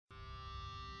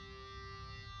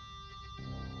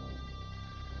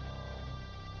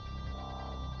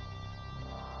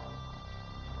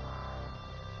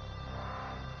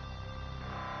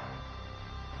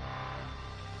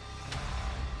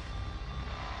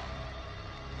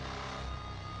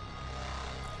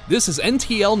This is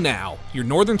NTL Now, your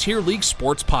Northern Tier League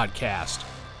sports podcast.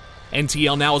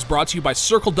 NTL Now is brought to you by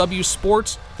Circle W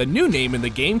Sports, the new name in the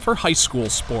game for high school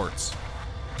sports.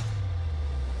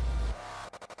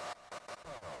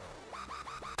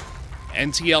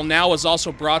 NTL Now is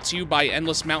also brought to you by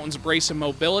Endless Mountains Brace and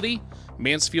Mobility,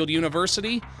 Mansfield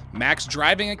University, Max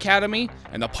Driving Academy,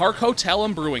 and the Park Hotel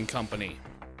and Brewing Company.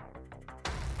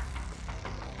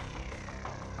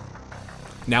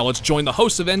 Now let's join the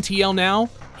hosts of NTL Now.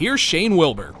 Here's Shane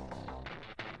Wilbur.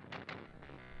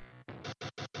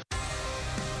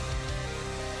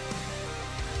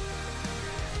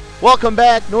 Welcome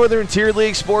back, Northern Tier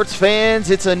League sports fans.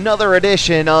 It's another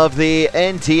edition of the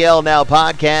NTL Now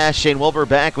podcast. Shane Wilbur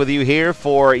back with you here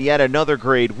for yet another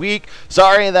great week.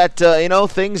 Sorry that,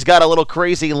 things got a little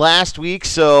crazy last week,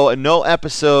 so no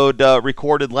episode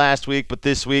recorded last week, but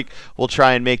this week we'll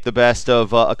try and make the best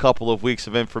of a couple of weeks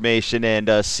of information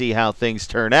and see how things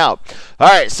turn out. All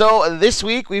right, so this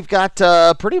week we've got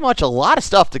pretty much a lot of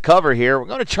stuff to cover here. We're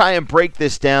going to try and break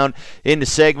this down into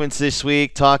segments this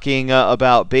week, talking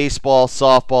about baseball,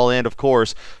 softball, and of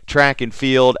course track and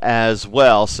field as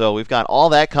well. So we've got all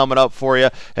that coming up for you.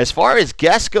 As far as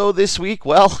guests go this week,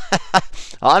 well,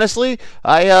 honestly,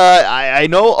 I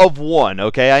know of one.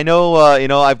 Okay, I know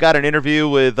I've got an interview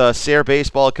with Sayre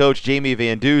baseball coach Jamie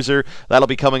Van Duzer. That'll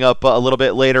be coming up a little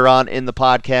bit later on in the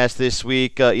podcast this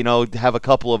week. Have a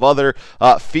couple of other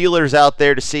feelers out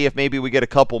there to see if maybe we get a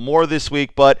couple more this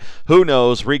week. But who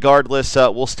knows? Regardless,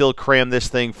 we'll still cram this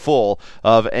thing full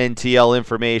of NTL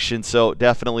information. So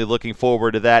definitely looking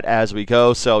forward to that as we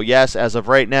go. So yes, as of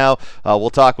right now,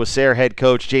 we'll talk with Sayre head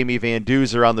coach Jamie Van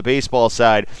Duzer on the baseball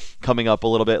side coming up a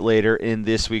little bit later in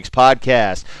this week's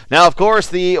podcast. Now, of course,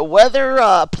 the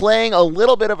weather playing a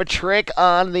little bit of a trick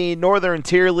on the Northern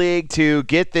Tier League to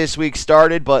get this week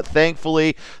started, but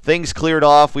thankfully things cleared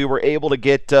off. We were able to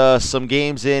get some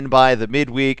games in by the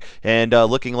midweek, and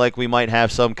looking like we might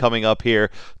have some coming up here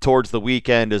towards the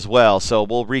weekend as well. So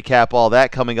we'll recap all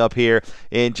that coming up here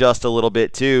in just a little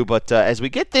bit too. But as we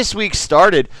get this week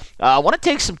started, I want to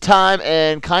take some time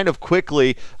and kind of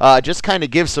quickly just kind of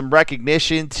give some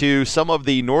recognition to some of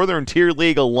the Northern Tier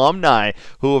League alumni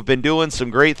who have been doing some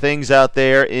great things out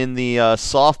there in the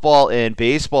softball and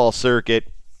baseball circuit.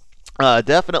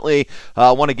 Definitely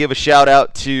want to give a shout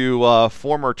out to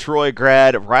former Troy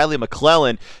grad Riley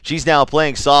McClellan. She's now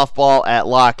playing softball at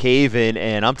Lock Haven,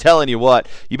 and I'm telling you what,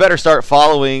 you better start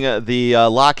following the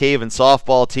Lock Haven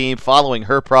softball team, following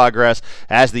her progress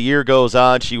as the year goes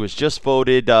on. She was just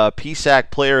voted PSAC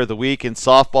Player of the Week in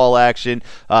softball action,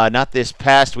 not this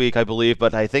past week, I believe,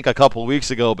 but I think a couple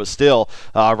weeks ago, but still,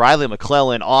 Riley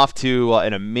McClellan off to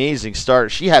an amazing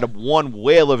start. She had one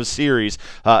whale of a series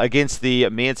against the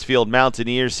Mansfield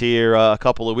Mountaineers here a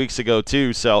couple of weeks ago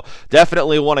too, so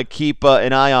definitely want to keep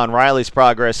an eye on Riley's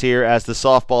progress here as the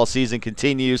softball season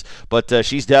continues, but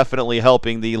she's definitely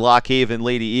helping the Lock Haven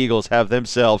Lady Eagles have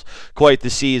themselves quite the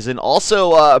season.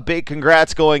 Also, a big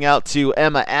congrats going out to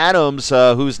Emma Adams,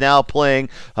 who's now playing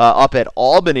up at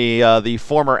Albany, the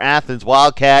former Athens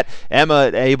Wildcat.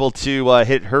 Emma able to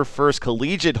hit her first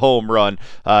collegiate home run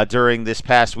during this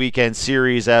past weekend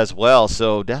series as well,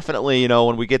 so definitely,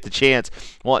 when we get the chance,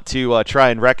 want to try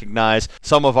and recognize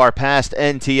some of our past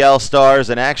NTL stars.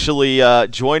 And actually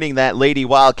joining that Lady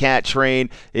Wildcat train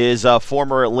is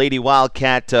former Lady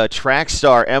Wildcat track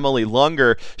star Emily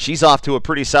Lunger. She's off to a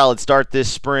pretty solid start this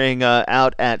spring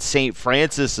out at St.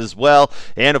 Francis as well.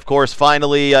 And of course,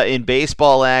 finally in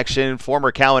baseball action,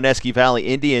 former Cowanesque Valley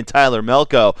Indian Tyler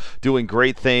Melko doing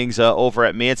great things over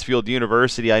at Mansfield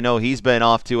University. I know he's been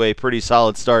off to a pretty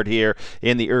solid start here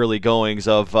in the early goings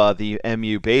of the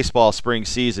MU baseball spring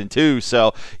season too.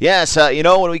 So yes,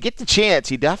 when we get the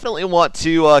chance, you definitely want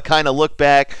to kind of look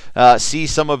back, see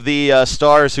some of the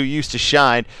stars who used to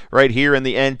shine right here in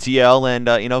the NTL,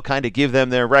 and kind of give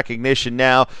them their recognition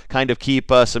now, kind of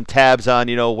keep some tabs on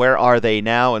where are they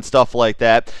now and stuff like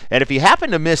that. And if you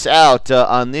happen to miss out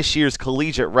on this year's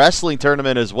collegiate wrestling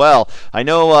tournament as well, I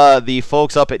know the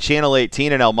folks up at Channel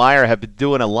 18 in Elmira have been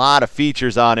doing a lot of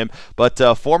features on him,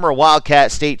 but former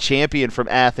Wildcat state champion from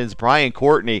Athens, Brian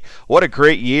Courtney, what a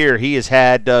great year he has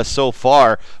had so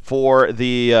far for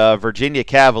the Virginia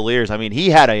Cavaliers. I mean, he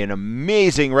had an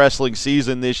amazing wrestling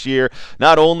season this year.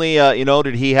 Not only,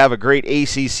 did he have a great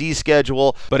ACC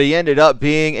schedule, but he ended up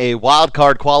being a wild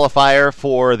card qualifier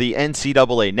for the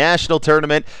NCAA National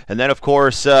Tournament. And then, of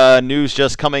course, news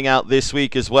just coming out this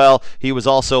week as well, he was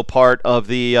also part of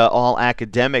the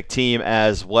all-academic team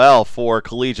as well for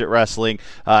collegiate wrestling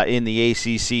in the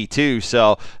ACC too.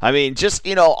 So, I mean, just,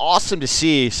 awesome to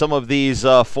see some of these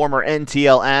former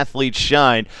NTL athletes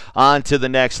shine on to the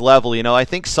next level. You know, I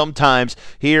think sometimes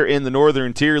here in the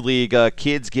Northern Tier League,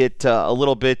 kids get a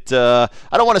little bit, I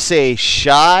don't want to say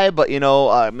shy, but, you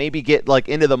know, maybe get like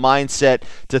into the mindset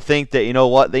to think that, you know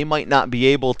what, they might not be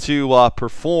able to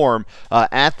perform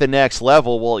at the next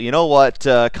level. Well, you know what,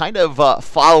 kind of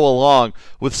follow along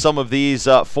with some of these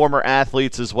former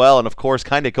athletes as well, and of course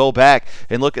kind of go back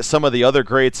and look at some of the other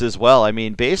greats as well. I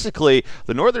mean, basically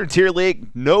the Northern Tier League,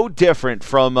 no different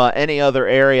from any other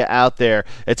area out there.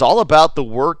 It's all about the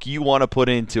work you want to put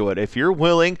into it. If you're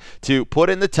willing to put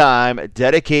in the time,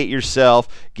 dedicate yourself,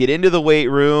 get into the weight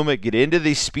room, get into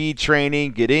the speed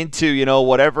training, get into, you know,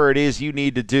 whatever it is you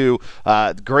need to do,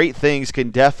 great things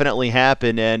can definitely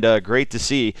happen, and great to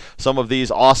see some of these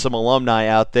awesome alumni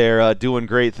out there doing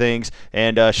great things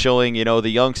and showing, you know, the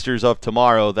youngsters of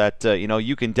tomorrow that, you know,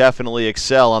 you can definitely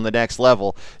excel on the next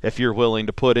level if you're willing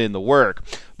to put in the work.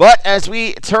 But as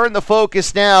we turn the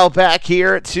focus now back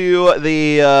here to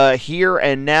the here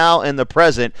and now and the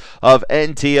present of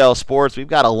NTL Sports, we've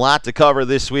got a lot to cover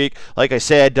this week. Like I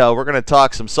said, we're going to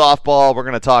talk some softball, we're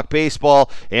going to talk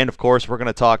baseball, and of course we're going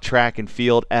to talk track and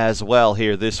field as well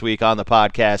here this week on the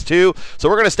podcast too. So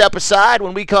we're going to step aside.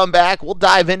 When we come back, we'll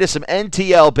dive into some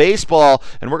NTL baseball,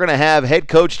 and we're going to have head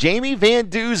coach Jamie Van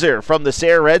Duzer from the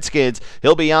Sayre Redskins.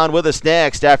 He'll be on with us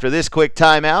next after this quick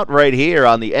timeout right here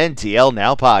on the NTL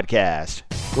Now podcast.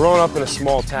 Growing up in a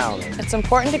small town, it's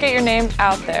important to get your name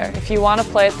out there if you want to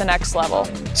play at the next level.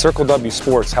 Circle W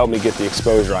Sports helped me get the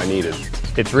exposure I needed.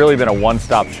 It's really been a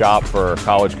one-stop shop for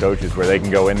college coaches where they can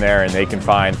go in there and they can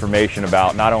find information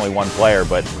about not only one player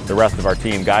but the rest of our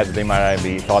team, guys that they might not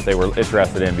be thought they were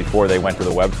interested in before they went to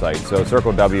the website. So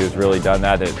Circle W has really done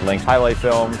that. It links highlight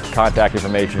films, contact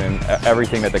information, and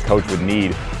everything that the coach would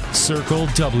need. Circle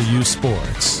W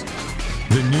Sports,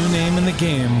 the new name in the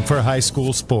game for high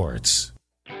school sports.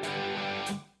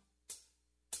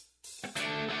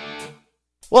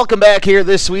 Welcome back here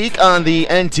this week on the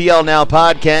NTL Now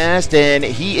podcast, and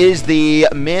he is the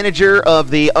manager of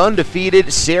the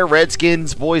undefeated Sayre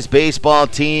Redskins boys baseball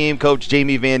team, Coach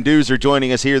Jamie Van Duzer,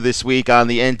 joining us here this week on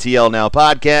the NTL Now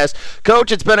podcast. Coach,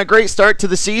 it's been a great start to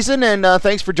the season, and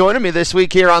thanks for joining me this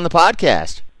week here on the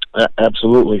podcast.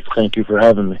 Absolutely. Thank you for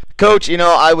having me. Coach, you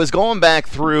know, I was going back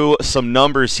through some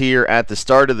numbers here at the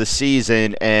start of the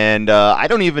season, and I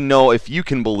don't even know if you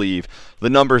can believe the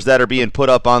numbers that are being put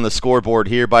up on the scoreboard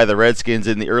here by the Redskins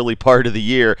in the early part of the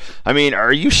year. I mean,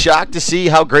 are you shocked to see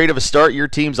how great of a start your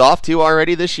team's off to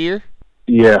already this year?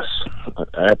 Yes,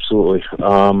 absolutely.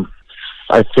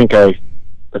 I think it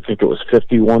was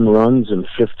 51 runs in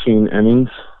 15 innings.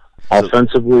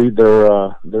 Offensively,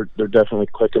 they're definitely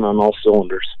clicking on all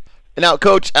cylinders. Now,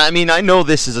 Coach, I mean, I know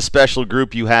this is a special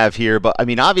group you have here, but, I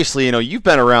mean, obviously, you know, you've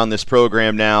been around this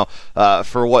program now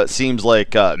for what seems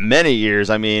like many years.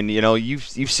 I mean, you know, you've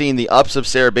seen the ups of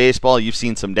Sayre baseball, you've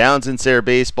seen some downs in Sayre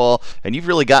baseball, and you've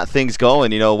really got things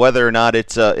going, you know, whether or not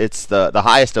it's the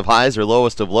highest of highs or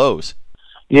lowest of lows.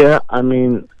 Yeah, I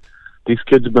mean, these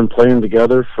kids have been playing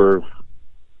together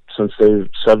since they're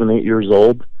 7, 8 years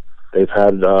old. They've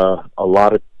had a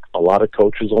lot of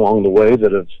coaches along the way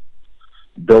that have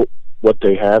built what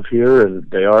they have here, and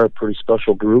they are a pretty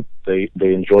special group. They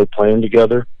enjoy playing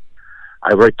together.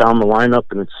 I write down the lineup,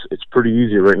 and it's pretty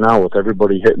easy right now with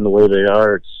everybody hitting the way they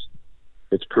are.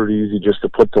 It's pretty easy just to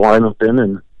put the lineup in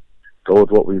and go with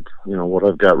what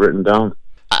I've got written down.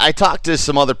 I talked to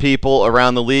some other people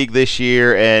around the league this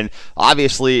year, and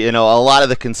obviously, you know, a lot of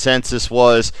the consensus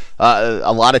was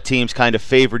a lot of teams kind of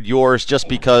favored yours just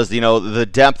because, you know, the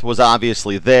depth was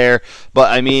obviously there.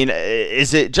 But, I mean,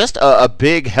 is it just a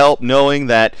big help knowing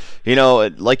that, you know,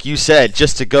 like you said,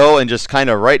 just to go and just kind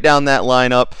of write down that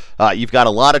lineup, you've got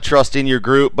a lot of trust in your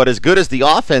group, but as good as the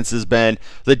offense has been,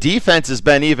 the defense has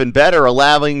been even better,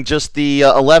 allowing just the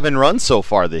 11 runs so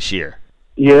far this year.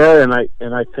 Yeah, and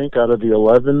I think out of the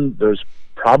 11, there's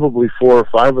probably 4 or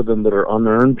 5 of them that are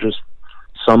unearned. Just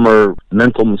some are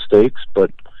mental mistakes,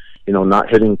 but, you know, not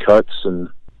hitting cuts and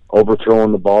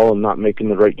overthrowing the ball and not making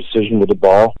the right decision with the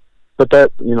ball. But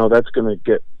that, you know, that's going to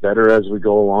get better as we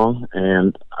go along,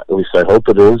 and at least I hope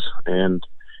it is. And,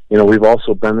 you know, we've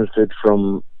also benefited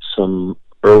from some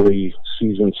early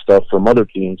season stuff from other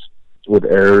teams with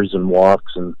errors and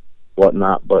walks and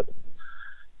whatnot, but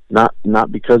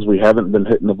not because we haven't been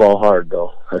hitting the ball hard,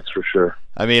 though. That's for sure.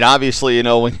 I mean, obviously, you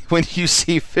know, when you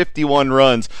see 51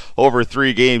 runs over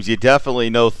 3 games, you definitely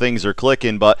know things are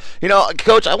clicking. But, you know,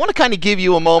 Coach, I want to kind of give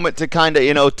you a moment to kind of,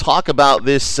 you know, talk about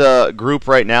this group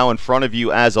right now in front of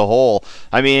you as a whole.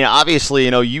 I mean, obviously,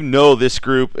 you know this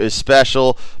group is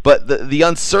special, but the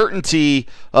uncertainty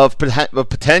of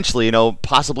potentially, you know,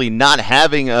 possibly not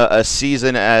having a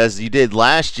season as you did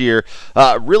last year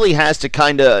really has to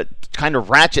kind of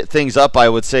ratchet things up, I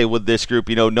would say, with this group,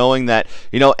 you know, knowing that,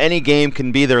 you know, any game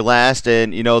can be their last,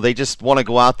 and, you know, they just want to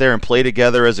go out there and play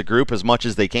together as a group as much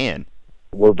as they can.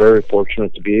 We're very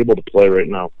fortunate to be able to play right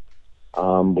now.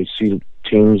 We see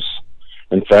teams,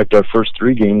 in fact, our first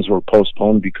 3 games were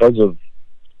postponed because of,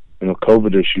 you know,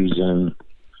 COVID issues,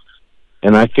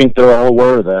 and I think they're all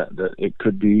aware of that it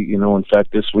could be, you know, in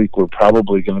fact, this week we're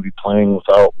probably going to be playing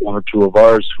without 1 or 2 of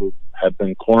ours who have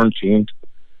been quarantined.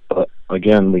 But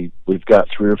again, we've got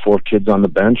 3 or 4 kids on the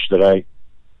bench that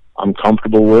I'm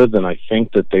comfortable with, and I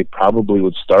think that they probably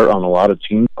would start on a lot of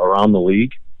teams around the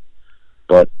league.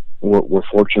 But we're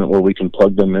fortunate where we can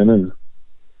plug them in, and,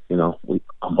 you know,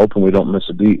 I'm hoping we don't miss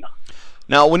a beat.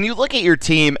 Now, when you look at your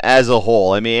team as a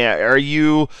whole, I mean, are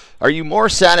you more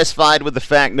satisfied with the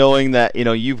fact knowing that, you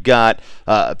know, you've got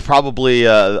probably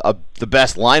the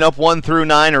best lineup 1 through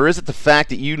 9, or is it the fact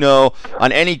that, you know,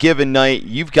 on any given night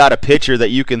you've got a pitcher that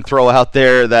you can throw out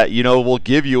there that, you know, will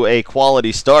give you a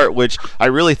quality start, which I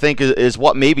really think is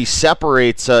what maybe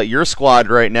separates your squad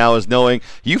right now, is knowing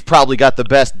you've probably got the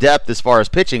best depth as far as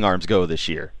pitching arms go this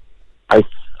year?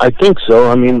 I think so.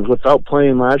 I mean, without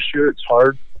playing last year, it's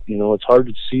hard. You know, it's hard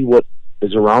to see what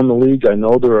is around the league. I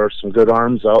know there are some good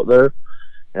arms out there,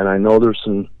 and I know there's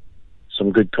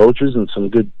some good coaches and some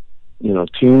good, you know,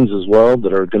 teams as well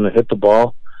that are going to hit the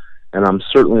ball. And I'm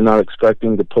certainly not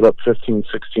expecting to put up 15,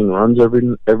 16 runs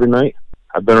every night.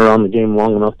 I've been around the game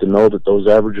long enough to know that those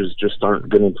averages just aren't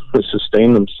going to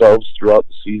sustain themselves throughout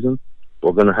the season.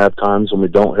 We're going to have times when we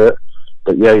don't hit.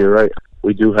 But yeah, you're right.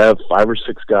 We do have 5 or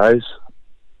 6 guys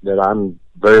that I'm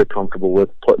very comfortable with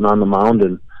putting on the mound,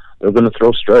 and they're going to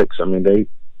throw strikes. I mean,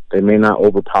 they may not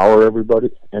overpower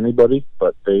anybody,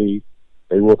 but they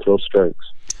will throw strikes.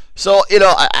 So, you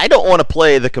know, I don't want to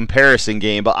play the comparison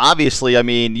game, but obviously, I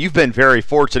mean, you've been very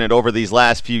fortunate over these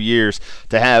last few years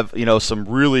to have, you know, some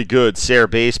really good Sayre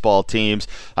baseball teams.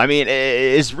 I mean,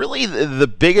 is really the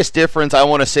biggest difference, I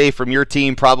want to say, from your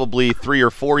team probably 3 or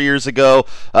 4 years ago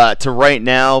to right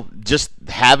now, just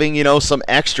having, you know, some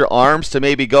extra arms to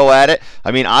maybe go at it?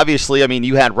 I mean, obviously, I mean,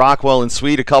 you had Rockwell and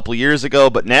Sweet a couple years ago,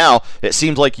 but now it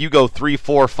seems like you go 3,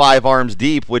 4, 5 arms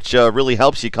deep, which really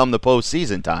helps you come the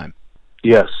postseason time.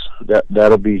 Yes,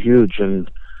 that'll be huge, and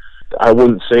I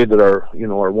wouldn't say that our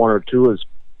 1 or 2 is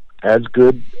as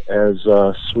good as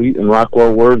Sweet and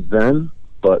Rockwell were then,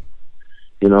 but,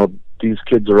 you know, these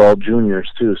kids are all juniors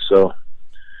too, so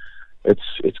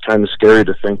it's kind of scary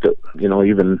to think that, you know,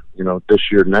 even, you know,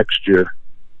 this year, next year,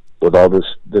 with all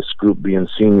this group being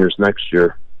seniors next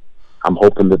year, I'm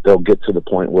hoping that they'll get to the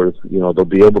point where, you know, they'll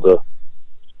be able to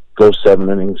go 7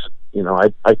 innings. You know,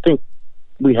 I think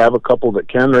we have a couple that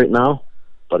can right now.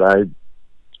 But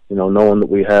you know, knowing that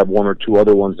we have 1 or 2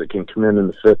 other ones that can come in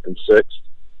the 5th and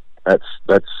 6th,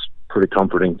 that's pretty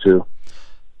comforting too.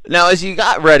 Now, as you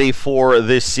got ready for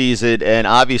this season, and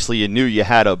obviously you knew you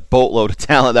had a boatload of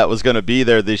talent that was going to be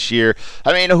there this year,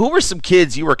 I mean, who were some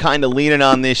kids you were kind of leaning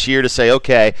on this year to say,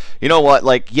 okay, you know what,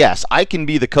 like, yes, I can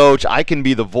be the coach, I can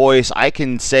be the voice, I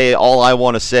can say all I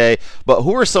want to say, but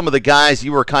who are some of the guys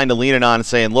you were kind of leaning on and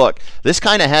saying, look, this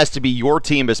kind of has to be your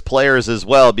team as players as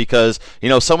well, because, you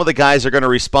know, some of the guys are going to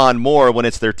respond more when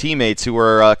it's their teammates who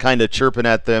are kind of chirping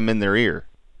at them in their ear?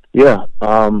 Yeah,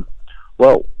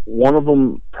 well, one of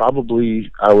them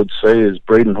probably, I would say, is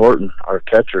Braden Horton, our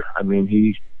catcher. I mean,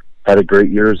 he had a great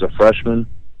year as a freshman,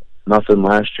 nothing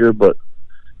last year, but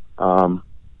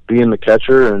being the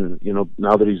catcher and, you know,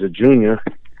 now that he's a junior,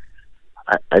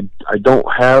 I don't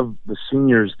have the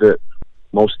seniors that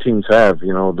most teams have.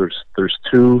 You know, there's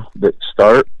 2 that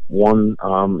start. One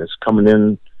is coming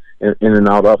in and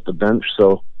out off the bench,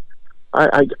 so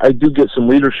I do get some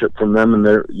leadership from them, and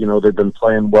they've been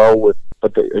playing well with.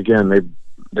 But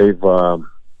they've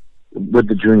with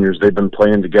the juniors, they've been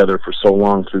playing together for so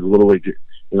long through the Little League,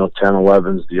 you know, 10,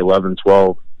 11s, the 11,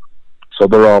 12. So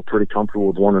they're all pretty comfortable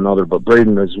with one another. But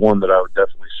Braden is one that I would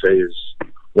definitely say is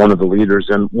one of the leaders.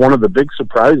 And one of the big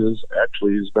surprises,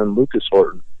 actually, has been Lucas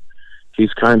Horton.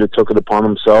 He's kind of took it upon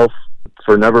himself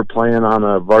for never playing on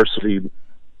a varsity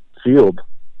field.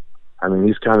 I mean,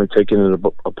 he's kind of taken it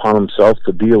upon himself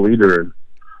to be a leader, and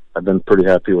I've been pretty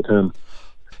happy with him.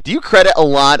 do you credit a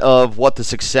lot of what the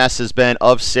success has been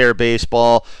of Sayre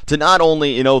baseball to not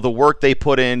only, the work they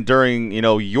put in during,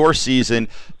 your season,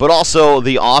 but also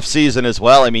the off season as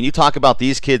well? I mean, you talk about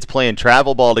these kids playing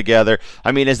travel ball together.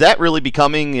 I mean, is that really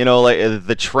becoming, like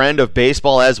the trend of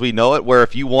baseball as we know it, where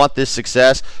if you want this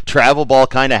success, travel ball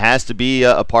kind of has to be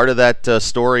a part of that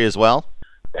story as well?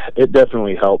 It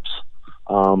definitely helps.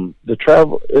 The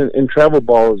travel in travel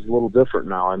ball is a little different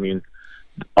now. I mean,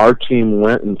 our team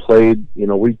went and played.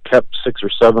 We kept 6 or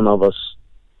 7 of us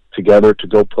together to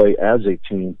go play as a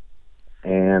team,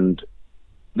 and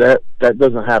that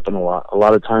doesn't happen a lot. A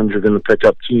lot of times you're going to pick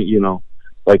up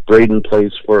like Braden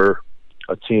plays for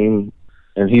a team,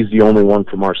 and he's the only one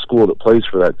from our school that plays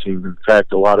for that team. In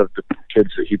fact, a lot of the kids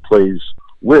that he plays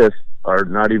with are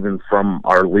not even from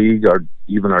our league or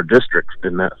even our district,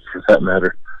 for that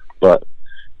matter. But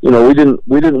we didn't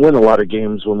win a lot of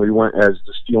games when we went as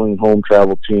the Stealing Home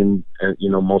travel team, and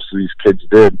most of these kids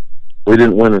did. We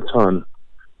didn't win a ton,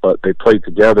 but they played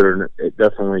together, and it's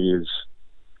definitely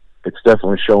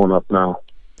showing up now.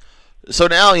 So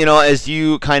now, as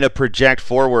you kind of project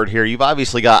forward here, you've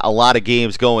obviously got a lot of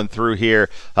games going through here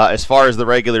as far as the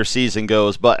regular season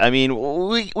goes. But, I mean,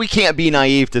 we can't be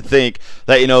naive to think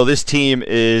that, this team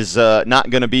is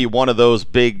not going to be one of those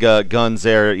big guns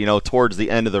there, towards the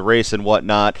end of the race and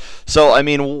whatnot. So, I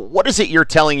mean, what is it you're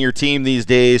telling your team these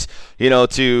days,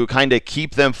 to kind of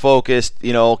keep them focused,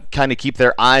 kind of keep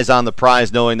their eyes on the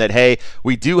prize, knowing that, hey,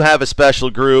 we do have a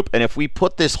special group, and if we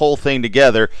put this whole thing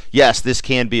together, yes, this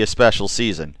can be a special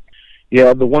season?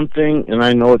 Yeah, the one thing, and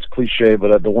I know it's cliche,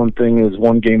 but the one thing is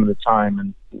one game at a time,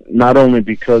 and not only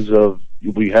because of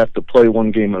we have to play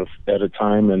one game at a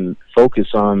time and focus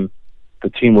on the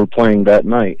team we're playing that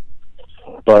night,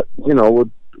 but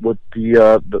with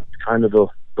the kind of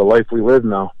the life we live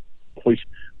now, we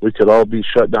could all be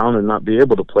shut down and not be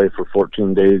able to play for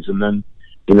 14 days, and then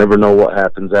you never know what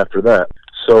happens after that.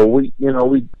 So we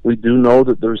do know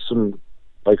that there's some,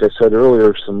 like I said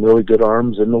earlier, some really good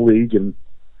arms in the league, and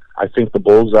I think the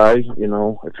bullseye,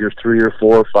 if you're 3 or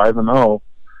 4 or 5-0,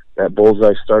 that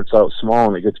bullseye starts out small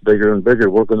and it gets bigger and bigger.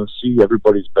 We're going to see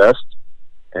everybody's best,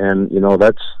 and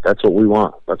that's what we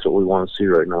want. That's what we want to see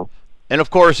right now. And, of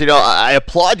course, I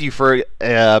applaud you for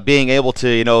being able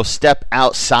to, step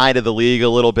outside of the league a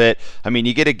little bit. I mean,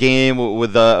 you get a game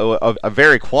with a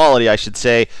very quality, I should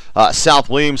say, South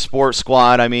Williams sports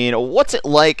squad. I mean, what's it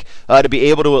like to be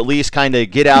able to at least kind of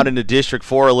get out into District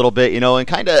 4 a little bit, and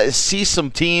kind of see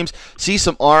some teams, see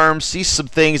some arms, see some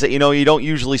things that, you don't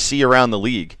usually see around the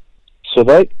league? So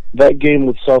that game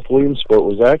with South Williams Sport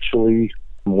was actually,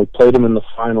 we played them in the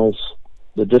finals,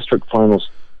 the district finals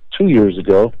 2 years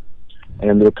ago.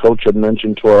 And their coach had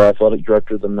mentioned to our athletic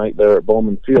director the night there at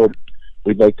Bowman Field,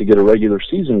 we'd like to get a regular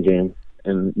season game.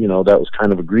 And, that was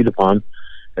kind of agreed upon.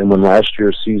 And when last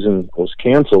year's season was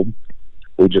canceled,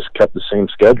 we just kept the same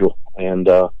schedule. And,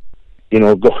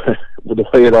 with the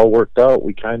way it all worked out,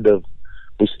 we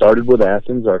started with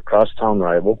Athens, our crosstown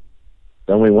rival.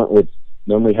 Then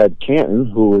we had Canton,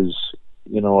 who is,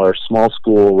 our small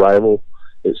school rival.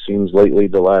 It seems lately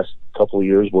the last couple of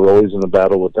years we're always in a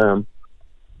battle with them.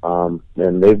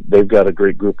 And they've got a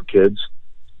great group of kids,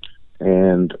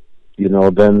 and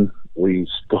then we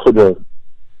go to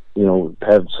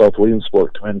have South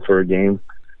Williamsport come in for a game.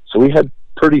 So we had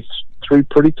three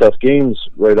pretty tough games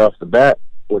right off the bat,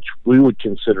 which we would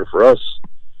consider for us,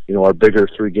 our bigger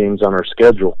 3 games on our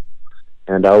schedule.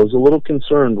 And I was a little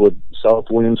concerned with South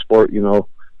Williamsport.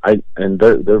 And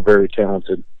they're very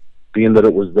talented. Being that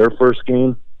it was their first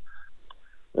game,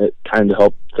 it kind of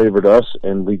helped favored us,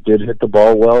 and we did hit the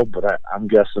ball well, but I'm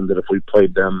guessing that if we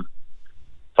played them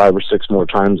 5 or 6 more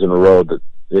times in a row, that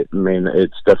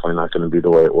it's definitely not going to be the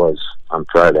way it was on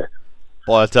Friday.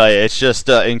 Well, I'll tell you, it's just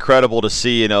incredible to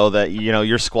see, that,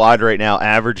 your squad right now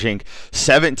averaging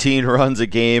 17 runs a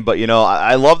game. But,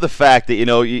 I love the fact that,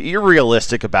 you're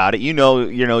realistic about it.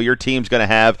 Your team's going to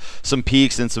have some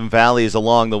peaks and some valleys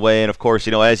along the way. And, of course,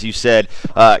 as you said,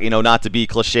 not to be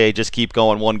cliche, just keep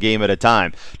going one game at a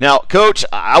time. Now, Coach,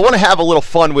 I want to have a little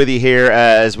fun with you here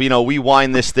as, we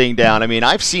wind this thing down. I mean,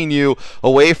 I've seen you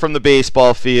away from the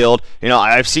baseball field.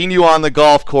 I've seen you on the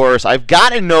golf course. I've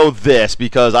got to know this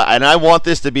because I want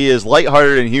this to be as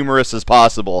lighthearted and humorous as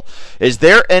possible. Is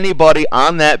there anybody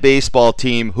on that baseball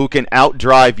team who can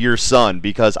outdrive your son?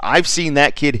 Because I've seen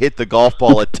that kid hit the golf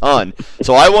ball a ton.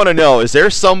 So I want to know, is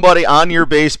there somebody on your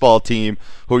baseball team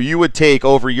who you would take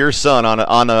over your son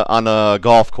on a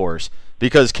golf course?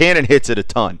 Because Cannon hits it a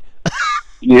ton.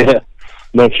 Yeah,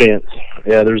 no chance.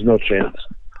 Yeah, there's no chance.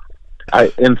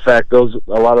 In fact, a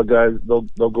lot of guys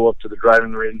they'll go up to the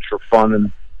driving range for fun,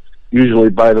 and usually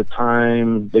by the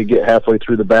time they get halfway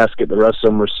through the basket, the rest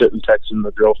of them are sitting texting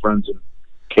their girlfriends, and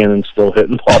Cannon's still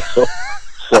hitting balls. So.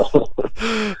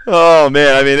 Oh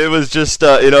man, I mean, it was just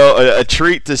a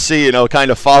treat to see,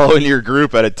 kind of following your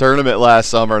group at a tournament last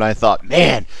summer, and I thought,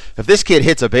 man, if this kid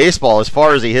hits a baseball as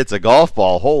far as he hits a golf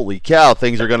ball, holy cow,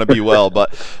 things are going to be well.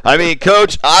 But I mean,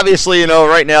 Coach, obviously,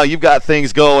 right now you've got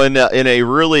things going in a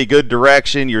really good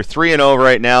direction. You're 3-0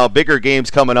 right now. Bigger games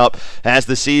coming up as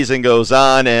the season goes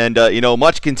on, and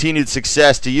much continued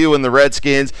success to you and the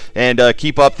Redskins, and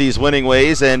keep up these winning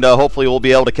ways, and hopefully we'll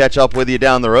be able to catch up with you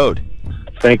down the road.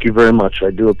 Thank you very much. I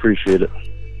do appreciate it.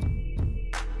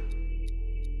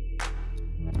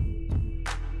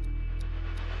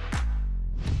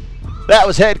 That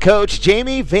was head coach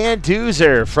Jamie Van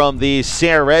Duzer from the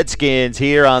Sayre Redskins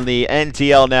here on the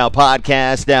NTL Now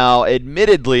podcast. Now,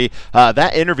 admittedly,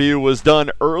 that interview was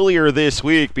done earlier this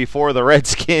week before the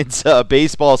Redskins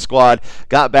baseball squad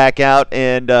got back out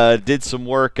and did some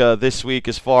work this week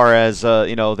as far as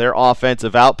their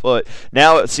offensive output.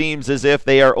 Now it seems as if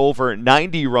they are over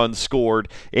 90 runs scored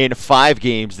in 5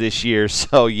 games this year.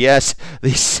 So, yes,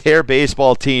 the Sayre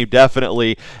baseball team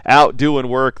definitely out doing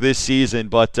work this season.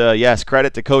 But, yes,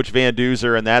 credit to Coach Van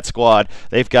Duzer and that squad.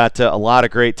 They've got a lot of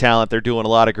great talent. They're doing a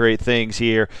lot of great things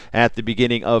here at the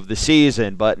beginning of the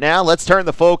season. But now let's turn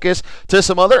the focus to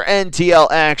some other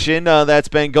NTL action that's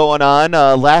been going on.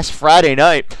 Last Friday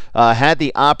night, had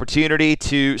the opportunity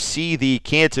to see the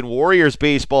Canton Warriors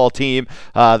baseball team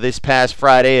this past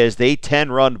Friday as they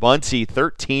 10-run Muncie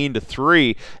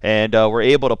 13-3, and were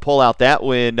able to pull out that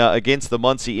win against the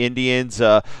Muncie Indians.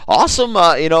 Awesome,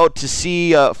 to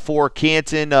see for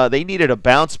Canton. They needed a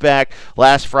bounce back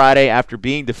last Friday after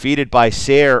being defeated by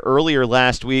Sayre earlier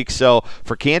last week. So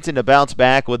for Canton to bounce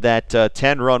back with that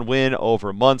 10-run win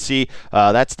over Muncie,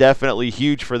 that's definitely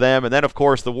huge for them. And then, of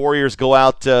course, the Warriors go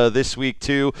out this week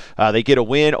too. They get a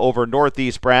win over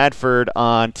Northeast Bradford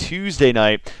on Tuesday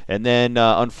night. And then,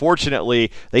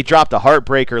 unfortunately, they dropped a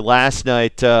heartbreaker last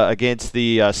night against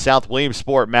the South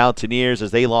Williamsport Mountaineers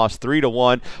as they lost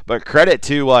 3-1. But credit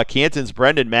to Canton's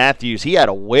Brendan Matthews. He had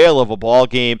a whale of a ball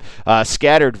game.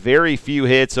 Scattered very few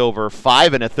hits over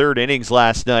 5 1/3 innings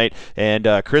last night, and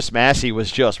Chris Massey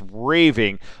was just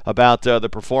raving about the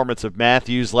performance of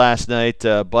Matthews last night.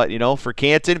 But for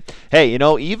Canton, hey,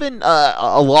 even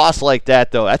a loss like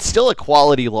that, though, that's still a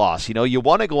quality loss. You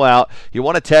want to go out, you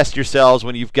want to test yourselves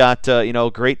when you've got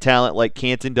great talent like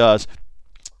Canton does.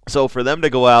 So for them to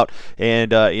go out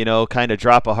and, kind of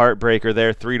drop a heartbreaker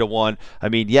there, 3-1, I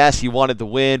mean, yes, you wanted the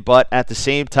win, but at the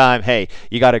same time, hey,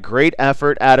 you got a great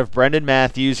effort out of Brendan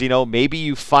Matthews. Maybe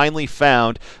you finally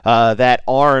found that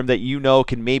arm that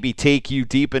can maybe take you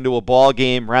deep into a ball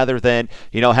game rather than,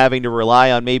 having to rely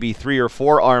on maybe 3 or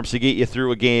 4 arms to get you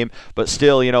through a game. But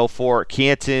still, for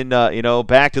Canton,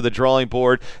 back to the drawing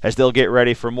board as they'll get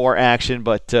ready for more action.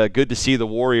 But good to see the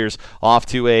Warriors off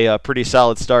to a pretty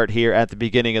solid start here at the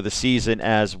beginning of the season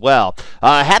as well.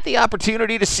 Had the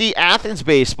opportunity to see Athens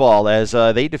baseball as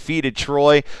they defeated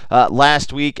Troy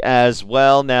last week as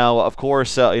well. Now, of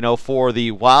course, for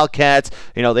the Wildcats,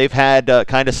 they've had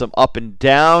kind of some up and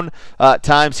down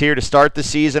times here to start the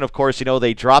season. Of course,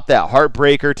 they dropped that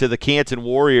heartbreaker to the Canton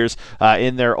Warriors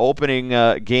in their opening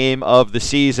game of the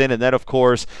season. And then, of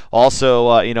course,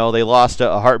 also, they lost a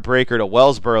heartbreaker to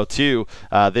Wellsboro, too,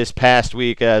 this past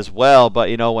week as well. But,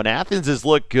 when Athens has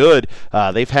looked good,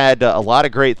 they've had a lot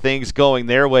of great things going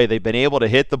their way. They've been able to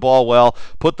hit the ball well,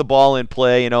 put the ball in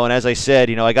play, and as I said,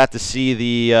 I got to see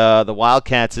the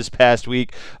Wildcats this past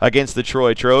week against the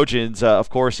Troy Trojans. Of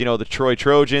course, the Troy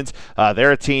Trojans,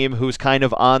 they're a team who's kind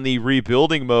of on the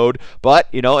rebuilding mode, but,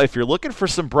 if you're looking for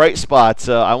some bright spots,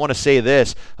 I want to say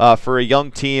this, for a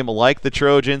young team like the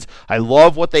Trojans, I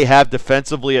love what they have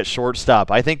defensively at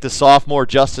shortstop. I think the sophomore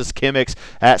Justice Kimmicks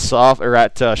at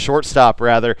shortstop,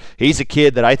 he's a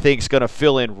kid that I think is going to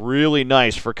fill in really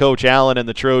nice for Coach Allen and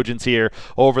the Trojans here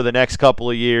over the next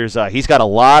couple of years. He's got a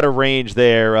lot of range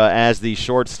there as the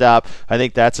shortstop. I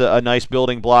think that's a nice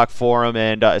building block for him.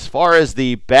 And as far as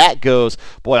the bat goes,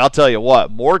 boy, I'll tell you what,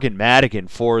 Morgan Madigan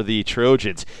for the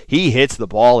Trojans, he hits the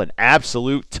ball an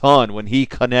absolute ton when he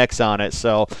connects on it.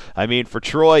 So, I mean, for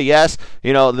Troy, yes,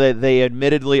 they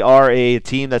admittedly are a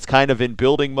team that's kind of in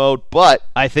building mode, but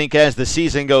I think as the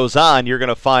season goes on, you're going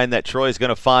to find that Troy's going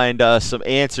to find some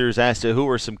answers as to who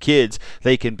are some kids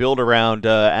they can build around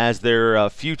as their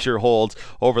future holds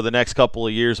over the next couple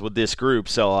of years with this group.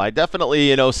 So I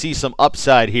definitely, see some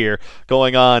upside here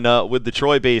going on with the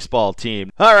Troy baseball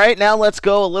team. All right, now let's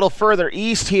go a little further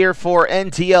east here for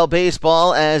NTL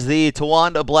baseball as the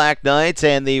Towanda Black Knights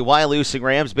and the Wyalusing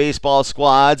Rams baseball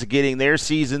squads getting their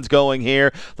seasons going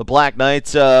here. The Black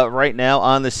Knights right now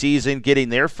on the season getting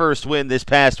their first win this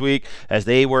past week as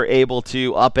they were able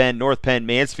to upend North Penn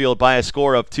Mansfield by a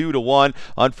score of 2-1.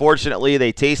 Unfortunately,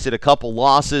 they tasted a couple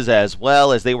losses as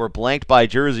well as they were blanked by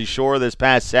Jersey Shore this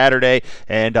past Saturday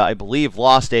and I believe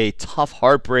lost a tough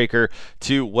heartbreaker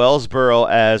to Wellsboro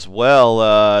as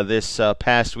well this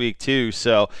past week too.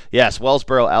 So yes,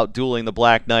 Wellsboro outdueling the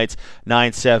Black Knights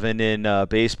 9-7 in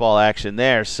baseball action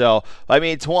there. So I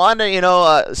mean,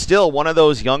 Towanda, still one of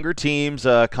those younger teams,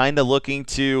 kind of looking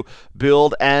to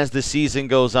build as the season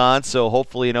goes on. So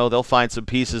hopefully, they'll find some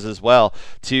pieces as well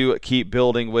to keep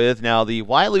building with. Now, the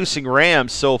Wyalusing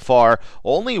Rams so far,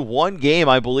 only one game,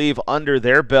 I believe, under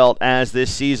their belt as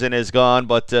this season has gone,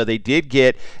 but they did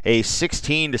get a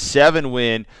 16-7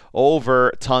 win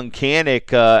over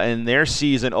Tunkhannock in their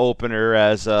season opener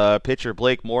as pitcher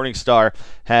Blake Morningstar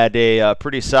had a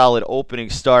pretty solid opening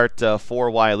start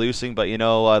for Wyalusing. But,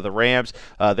 the Rams,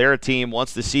 they're a team,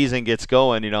 once the season gets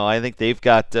going, I think they've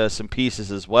got some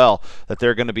pieces as well that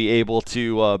they're going to be able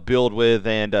to build with,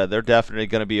 and they're definitely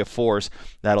going to be a force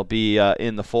that'll be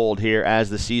in the fold here as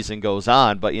the season goes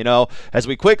on. But, as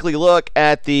we quickly look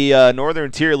at the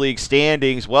Northern Tier League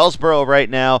standings, Wellsboro right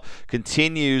now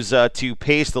continues to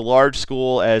pace the large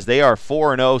school as they are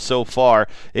 4-0 so far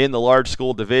in the large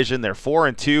school division. They're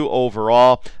 4-2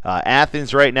 overall.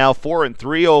 Athens right now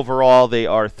 4-3 overall. They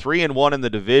are 3-1 in the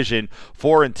division,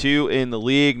 4-2 in the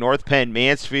league. North Penn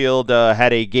Mansfield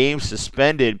had a game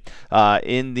suspended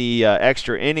in the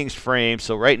extra innings frame,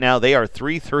 so right now they are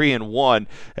 3-1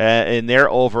 in their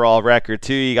overall record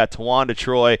too. You got Towanda,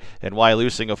 Troy, and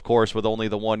Wyalusing, of course, with only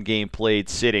the one game played,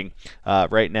 sitting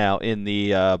right now in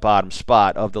the bottom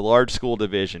spot of the large school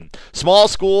division. Small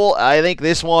school, I think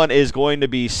this one is going to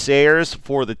be Sayres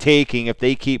for the taking if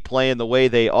they keep playing the way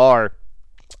they are.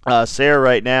 Sayre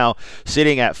right now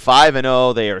sitting at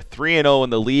 5-0. They are 3-0 in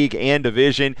the league and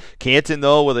division. Canton,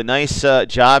 though, with a nice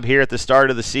job here at the start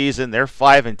of the season. They're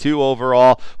 5-2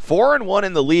 overall, 4-1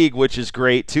 in the league, which is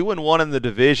great. 2-1 in the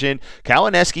division.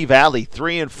 Kawaneski Valley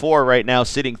 3-4 right now,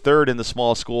 sitting third in the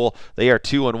small school. They are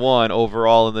 2-1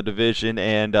 overall in the division,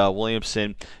 and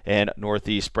Williamson and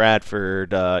Northeast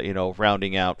Bradford,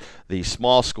 rounding out the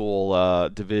small school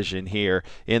division here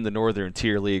in the Northern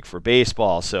Tier League for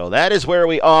baseball. So that is where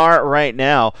we are right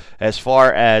now as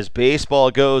far as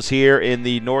baseball goes here in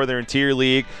the Northern Tier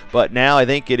League. But now I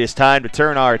think it is time to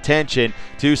turn our attention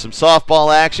to some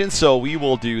softball action, so we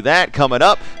will do that coming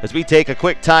up as we take a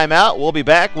quick timeout. We'll be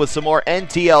back with some more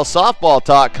NTL softball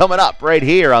talk coming up right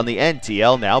here on the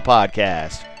NTL Now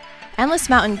podcast. Endless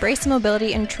Mountain Brace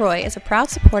Mobility in Troy is a proud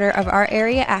supporter of our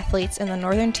area athletes in the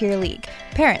Northern Tier League.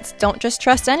 Parents, don't just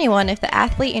trust anyone if the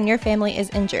athlete in your family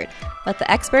is injured. Let the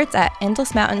experts at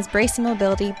Endless Mountain's Brace and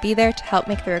Mobility be there to help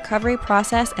make the recovery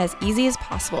process as easy as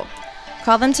possible.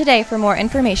 Call them today for more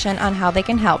information on how they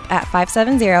can help at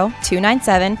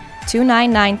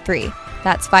 570-297-2993.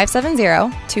 That's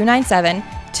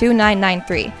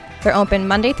 570-297-2993. They're open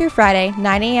Monday through Friday,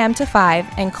 9 a.m. to 5,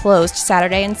 and closed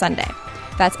Saturday and Sunday.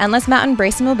 That's Endless Mountain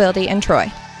Brace and Mobility in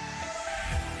Troy.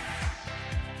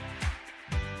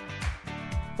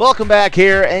 Welcome back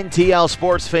here, NTL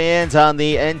sports fans, on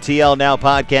the NTL Now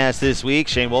podcast this week.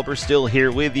 Shane Wilbur still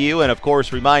here with you, and of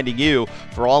course reminding you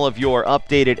for all of your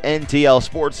updated NTL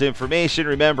sports information.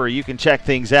 Remember, you can check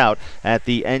things out at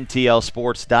the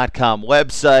NTLsports.com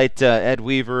website. Ed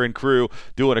Weaver and crew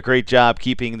doing a great job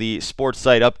keeping the sports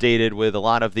site updated with a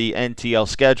lot of the NTL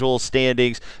schedules,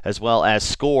 standings, as well as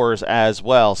scores as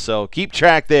well. So keep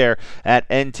track there at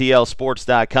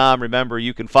NTLsports.com. Remember,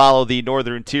 you can follow the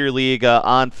Northern Tier League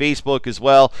on Facebook as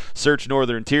well. Search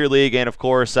Northern Tier League, and of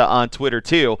course on Twitter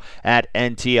too at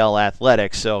NTL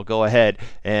Athletics. So go ahead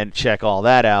and check all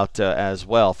that out as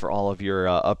well for all of your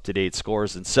up-to-date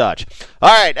scores and such. All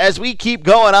right, as we keep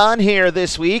going on here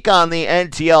this week on the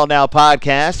NTL Now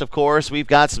podcast, of course, we've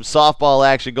got some softball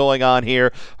action going on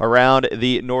here around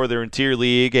the Northern Tier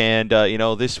League, and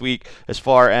this week, as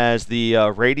far as the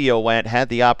radio went, had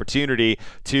the opportunity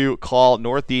to call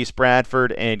Northeast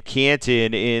Bradford and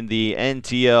Canton in the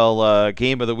NTL NTL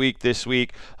game of the week this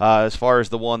week, as far as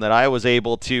the one that I was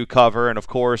able to cover. And, of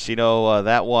course,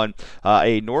 that one,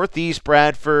 a Northeast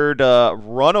Bradford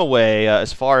runaway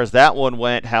as far as that one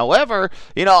went. However,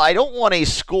 I don't want a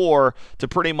score to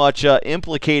pretty much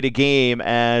implicate a game,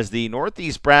 as the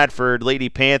Northeast Bradford Lady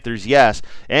Panthers, yes,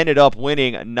 ended up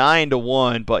winning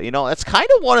 9-1. But, it's kind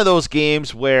of one of those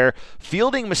games where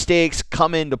fielding mistakes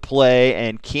come into play,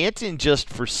 and Canton just,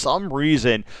 for some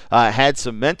reason, had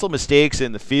some mental mistakes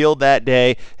in the field that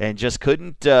day and just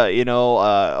couldn't,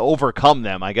 overcome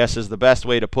them, I guess is the best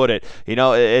way to put it.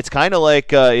 It's kind of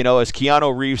like, as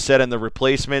Keanu Reeves said in The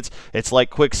Replacements, it's like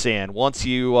quicksand. Once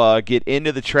you get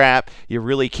into the trap, you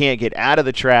really can't get out of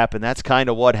the trap, and that's kind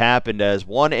of what happened, as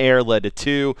one error led to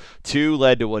two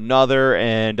led to another,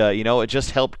 and, it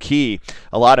just helped key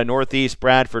a lot of Northeast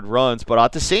Bradford runs. But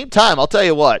at the same time, I'll tell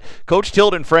you what, Coach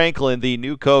Tilden Franklin, the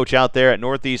new coach out there at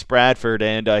Northeast Bradford,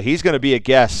 and he's going to be a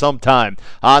guest sometime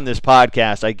on this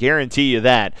podcast. I guarantee you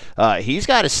that. He's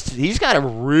got a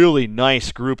really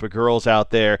nice group of girls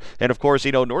out there, and of course,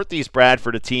 Northeast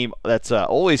Bradford, a team that's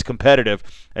always competitive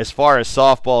as far as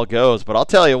softball goes. But I'll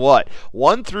tell you what,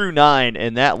 1 through 9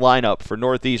 in that lineup for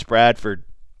Northeast Bradford,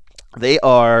 they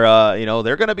are,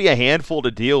 they're going to be a handful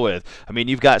to deal with. I mean,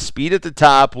 you've got speed at the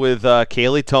top with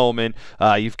Kaylee Toman.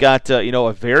 You've got,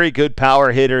 a very good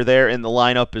power hitter there in the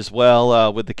lineup as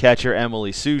well with the catcher,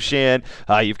 Emily Sushan.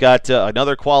 You've got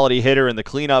another quality hitter in the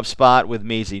cleanup spot with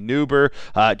Maisie Newber.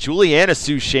 Juliana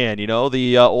Sushan,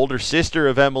 the older sister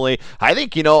of Emily. I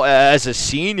think, as a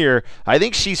senior, I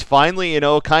think she's finally,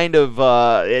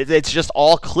 it's just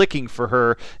all clicking for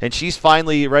her, and she's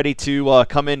finally ready to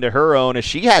come into her own, as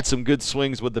she had some good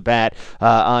swings with the bat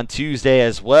on Tuesday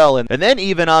as well. And then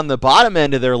even on the bottom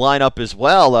end of their lineup as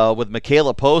well, with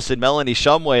Michaela Post and Melanie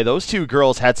Shumway, those two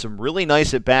girls had some really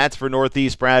nice at-bats for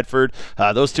Northeast Bradford.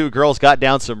 Those two girls got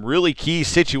down some really key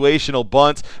situational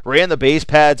bunts, ran the base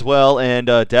pads well, and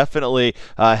definitely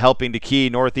helping to key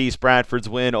Northeast Bradford's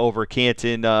win over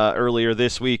Canton earlier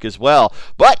this week as well.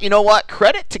 But you know what?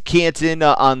 Credit to Canton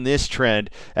on this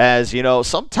trend, as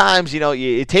sometimes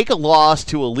you take a loss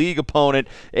to a league opponent,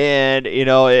 and,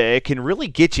 it can really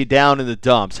get you down in the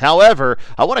dumps. However,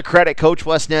 I want to credit Coach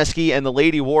Wesneski and the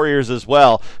Lady Warriors as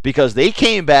well, because they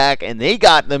came back and they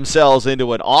got themselves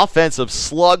into an offensive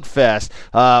slugfest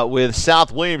with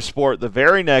South Williamsport the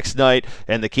very next night,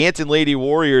 and the Canton Lady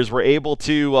Warriors were able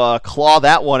to claw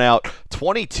that one out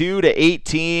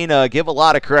 22-18. Give a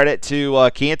lot of credit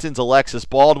to Canton's Alexis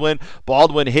Baldwin.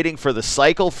 Baldwin hitting for the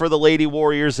cycle for the Lady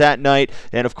Warriors that night,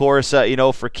 and of course,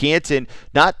 for Canton,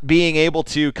 not being able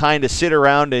to kind of sit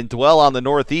around and dwell on the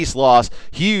Northeast loss,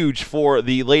 huge for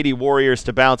the Lady Warriors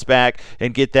to bounce back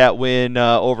and get that win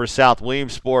over South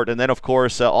Williamsport. And then, of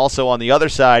course, also on the other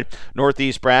side,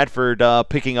 Northeast Bradford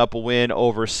picking up a win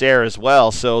over Sayre as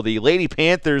well. So the Lady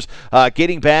Panthers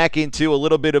getting back into a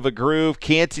little bit of a groove.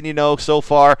 Canton, so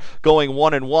far going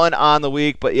 1-1 on the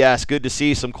week, but yes, good to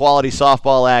see some quality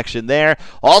softball action there.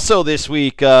 Also this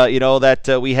week,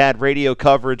 that we had radio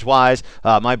coverage-wise,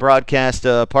 my broadcast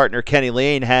partner Kenny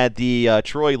Lane had the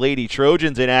Troy Lady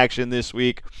Trojans in action this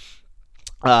week.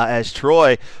 As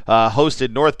Troy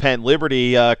hosted North Penn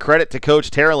Liberty. Credit to Coach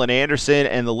Terilyn Anderson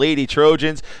and the Lady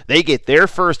Trojans. They get their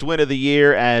first win of the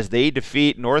year as they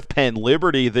defeat North Penn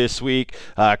Liberty this week.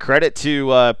 Credit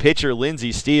to pitcher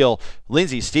Lindsey Steele.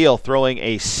 Lindsey Steele throwing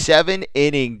a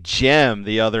 7-inning gem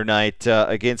the other night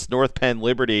against North Penn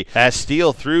Liberty. As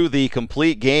Steele threw the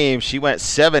complete game, she went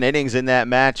 7 innings in that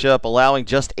matchup, allowing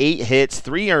just 8 hits,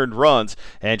 3 earned runs,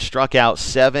 and struck out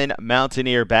 7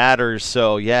 Mountaineer batters.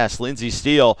 So yes, Lindsey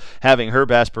Steele having her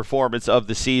best performance of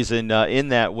the season in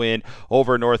that win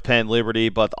over North Penn Liberty.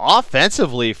 But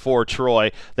offensively for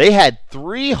Troy, they had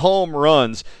 3 home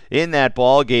runs in that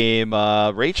ball game.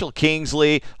 Rachel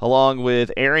Kingsley, along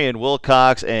with Arian Wilcox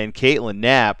and Caitlin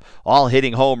Knapp, all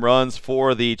hitting home runs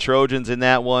for the Trojans in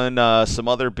that one. Some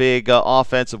other big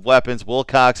offensive weapons.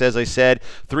 Wilcox, as I said,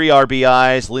 3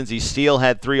 RBIs. Lindsey Steele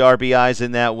had 3 RBIs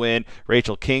in that win.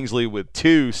 Rachel Kingsley with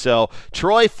 2. So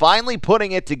Troy finally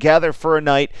putting it together for a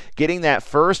night, getting that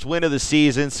first win of the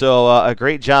season. So a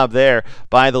great job there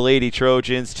by the Lady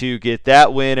Trojans to get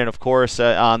that win. And of course,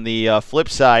 on the flip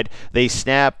side, they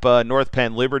snap North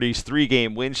Penn Liberty's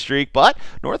 3-game win streak. But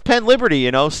North Penn Liberty,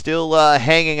 still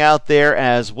hanging out there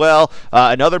as well.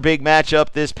 Another big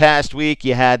matchup this past week.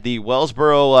 You had the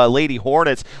Wellsboro Lady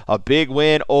Hornets, a big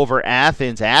win over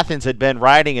Athens. Athens had been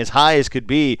riding as high as could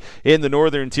be in the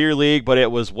Northern Tier League, but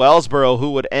it was Wellsboro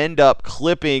who would end up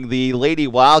clipping the Lady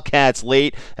Wildcats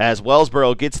late as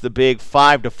Wellsboro gets the big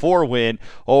 5-4 win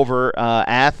over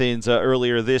Athens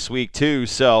earlier this week too.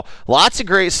 So lots of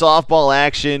great softball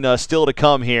action still to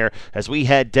come here as we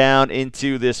head down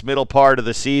into this middle part of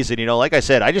the season. Like I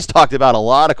said, I just talked about a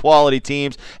lot of quality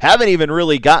teams. Haven't even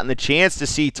really gotten the chance to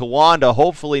see Towanda.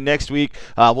 Hopefully next week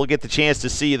we'll get the chance to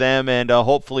see them, and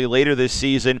hopefully later this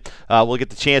season we'll get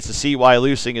the chance to see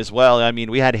Wyalusing as well. I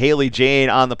mean, we had Haley Jane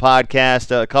on the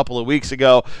podcast a couple of weeks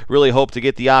ago. Really hope to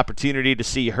get the opportunity to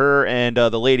see her and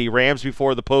the Lady Rams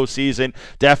before the postseason.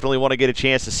 Definitely want to get a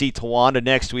chance to see Towanda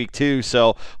next week too.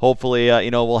 So hopefully,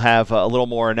 we'll have a little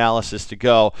more analysis to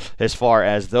go as far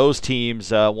as those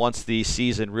teams once the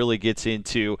season really gets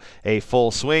into a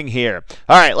full swing here.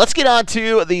 All right, let's get on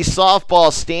to the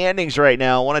softball standings right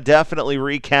now. I want to definitely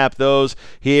recap those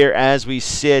here as we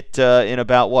sit in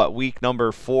about, week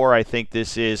number 4, I think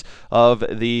this is, of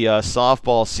the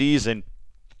softball season.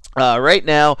 Right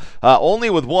now, only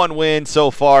with one win so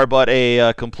far, but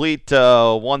a complete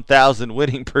 1,000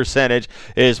 winning percentage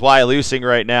is Wyalusing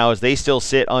right now, as they still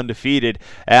sit undefeated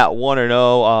at 1-0.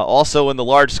 Also in the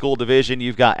large school division,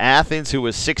 you've got Athens, who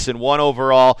is 6-1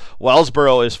 overall.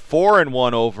 Wellsboro is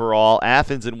 4-1 overall.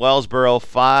 Athens and Wellsboro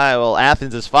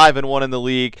Athens is 5-1 in the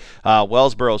league.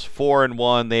 Wellsboro's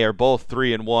 4-1. They are both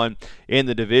 3-1 in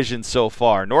the division so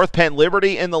far. North Penn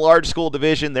Liberty in the large school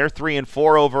division, they're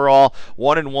 3-4 overall,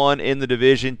 1-1 in the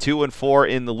division, 2-4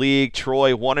 in the league.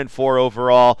 Troy 1-4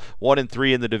 overall,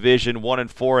 1-3 in the division,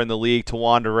 1-4 in the league.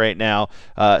 Towanda right now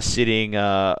sitting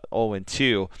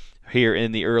 0-2 here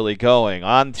in the early going.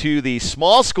 On to the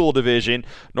small school division,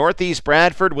 Northeast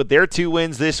Bradford with their 2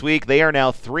 wins this week. They are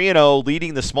now 3-0,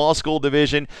 leading the small school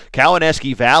division.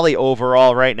 Cowanesque Valley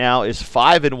overall right now is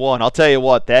 5-1. I'll tell you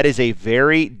what, that is a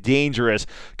very dangerous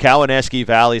Cowanesque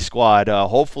Valley squad.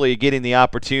 Hopefully getting the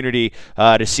opportunity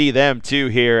to see them too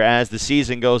here as the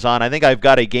season goes on. I think I've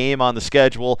got a game on the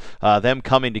schedule, them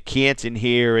coming to Canton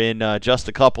here in just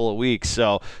a couple of weeks.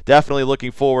 So definitely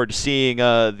looking forward to seeing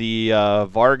the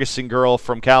Vargas girl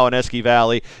from Cowanesque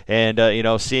Valley and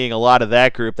seeing a lot of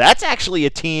that group. That's actually a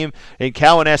team in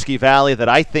Cowanesque Valley that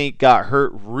I think got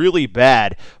hurt really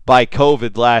bad by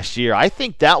COVID last year. I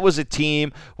think that was a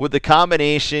team with the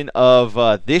combination of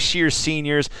this year's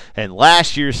seniors and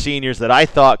last year's seniors that I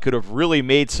thought could have really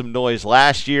made some noise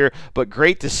last year, but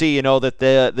great to see that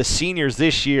the seniors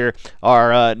this year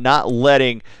are not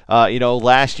letting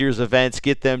last year's events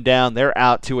get them down. They're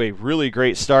out to a really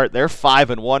great start. They're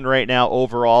 5-1 right now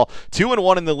overall,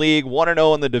 2-1 in the league,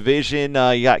 1-0 in the division.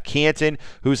 You got Canton,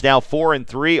 who's now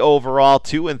 4-3 overall,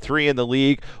 2-3 in the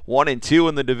league, 1-2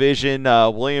 in the division.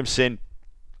 Williamson,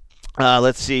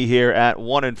 let's see here, at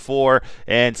 1-4,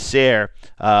 and Sayre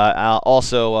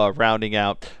also rounding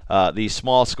out the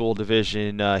small school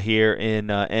division here in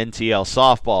NTL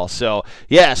softball. So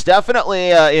yes, definitely,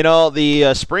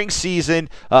 the spring season,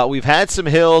 we've had some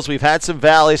hills, we've had some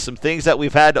valleys, some things that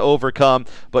we've had to overcome,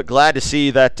 but glad to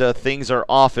see that things are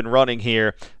off and running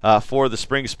here for the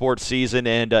spring sports season.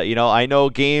 And, I know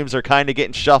games are kind of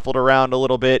getting shuffled around a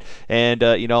little bit, and,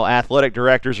 athletic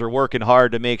directors are working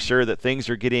hard to make sure that things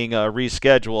are getting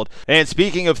rescheduled. And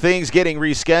speaking of things getting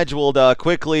rescheduled,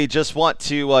 quickly just want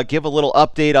to give a little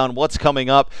update on what's coming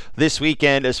up this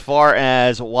weekend as far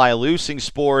as Wyalusing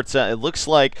sports. It looks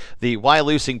like the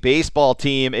Wyalusing baseball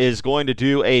team is going to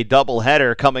do a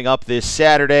doubleheader coming up this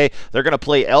Saturday. They're going to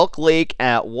play Elk Lake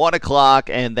at 1 o'clock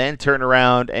and then turn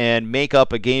around and make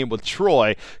up a game with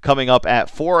Troy coming up at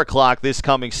 4 o'clock this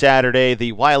coming Saturday.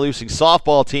 The Wyalusing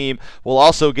softball team will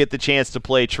also get the chance to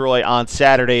play Troy on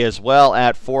Saturday as well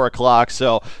at 4 o'clock.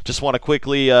 So just want to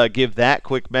quickly give that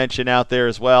quick mention out there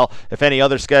as well. If any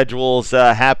other schedules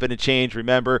happen to change,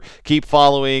 remember, keep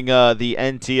following the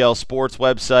NTL Sports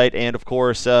website and, of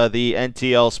course, the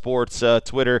NTL Sports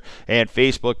Twitter and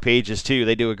Facebook pages, too.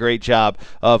 They do a great job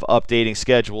of updating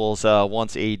schedules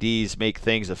once ADs make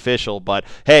things official. But,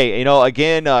 hey,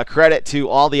 again, credit to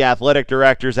all the athletic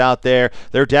directors out there.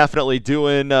 They're definitely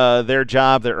doing their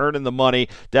job. They're earning the money,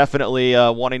 definitely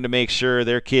wanting to make sure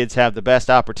their kids have the best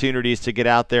opportunities to get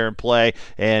out there and play,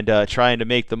 and trying to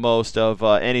make the most of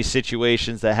any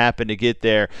situations that happen to get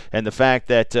there. And the fact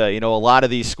that a lot of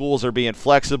these schools are being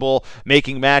flexible,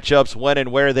 making matchups when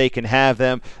and where they can have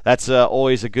them, that's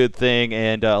always a good thing,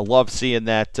 and love seeing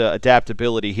that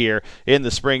adaptability here in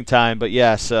the springtime. But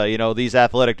yes, these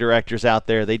athletic directors out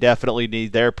there, they definitely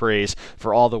need their praise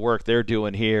for all the work they're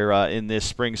doing here in this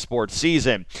spring sports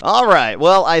season. All right,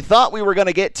 well, I thought we were going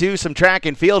to get to some track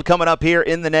and field coming up here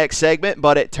in the next segment,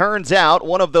 but it turns out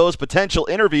one of those potential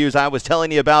interviews I was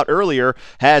telling you about earlier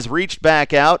has reached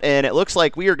back out, and it looks like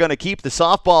like we are going to keep the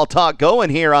softball talk going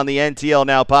here on the NTL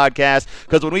Now podcast,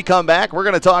 because when we come back, we're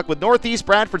going to talk with Northeast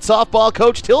Bradford softball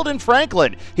coach Tilden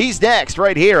Franklin. He's next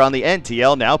right here on the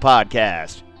NTL Now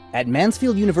podcast. At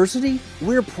Mansfield University,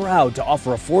 we're proud to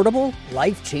offer affordable,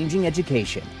 life-changing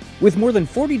education with more than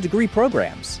 40 degree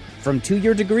programs. From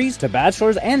 2-year degrees to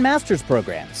bachelor's and master's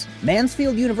programs,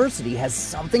 Mansfield University has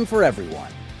something for everyone.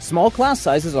 Small class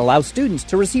sizes allow students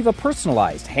to receive a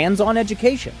personalized, hands-on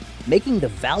education, making the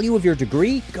value of your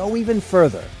degree go even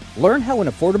further. Learn how an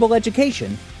affordable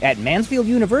education at Mansfield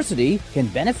University can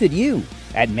benefit you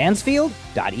at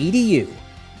mansfield.edu.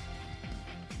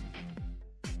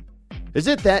 Is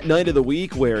it that night of the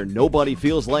week where nobody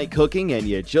feels like cooking and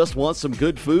you just want some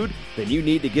good food? Then you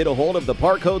need to get a hold of the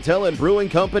Park Hotel and Brewing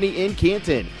Company in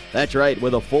Canton. That's right,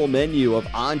 with a full menu of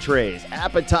entrees,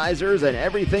 appetizers, and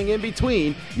everything in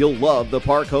between, you'll love the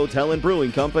Park Hotel and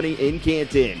Brewing Company in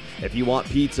Canton. If you want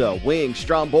pizza, wings,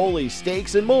 stromboli,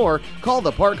 steaks, and more, call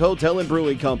the Park Hotel and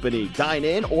Brewing Company. Dine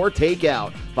in or take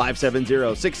out.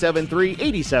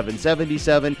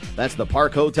 570-673-8777. That's the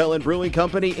Park Hotel and Brewing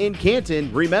Company in Canton.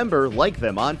 Remember, like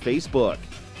them on Facebook.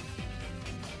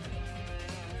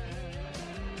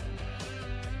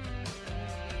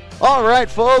 All right,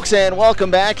 folks, and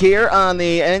welcome back here on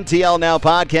the NTL Now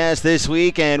podcast this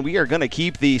week, and we are going to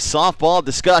keep the softball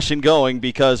discussion going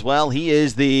because, well, he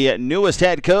is the newest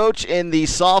head coach in the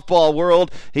softball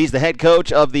world. He's the head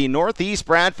coach of the Northeast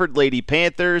Bradford Lady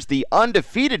Panthers, the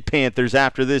undefeated Panthers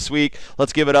after this week.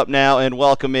 Let's give it up now and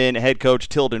welcome in head coach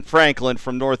Tilden Franklin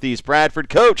from Northeast Bradford.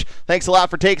 Coach, thanks a lot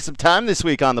for taking some time this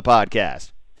week on the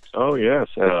podcast. Oh, yes,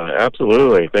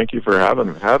 absolutely. Thank you for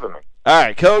having me. All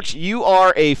right, Coach, you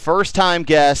are a first-time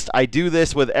guest. I do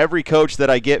this with every coach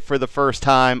that I get for the first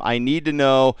time. I need to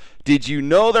know, did you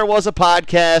know there was a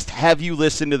podcast? Have you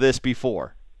listened to this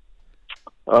before?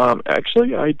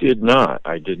 Actually, I did not.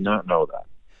 I did not know that.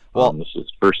 Well, this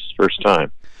is first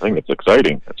time. I think it's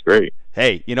exciting. That's great.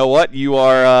 Hey, you know what? You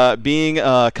are being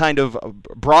kind of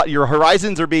brought. Your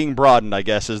horizons are being broadened, I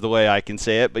guess, is the way I can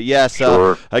say it. But yes,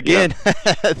 sure. Again, yeah.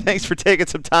 Thanks for taking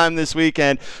some time this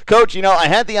weekend, Coach. You know, I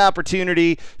had the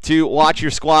opportunity to watch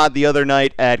your squad the other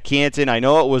night at Canton. I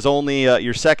know it was only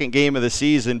your second game of the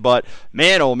season, but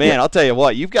man, oh man, yeah. I'll tell you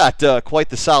what, you've got quite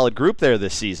the solid group there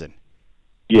this season.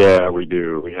 Yeah, we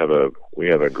do. We have a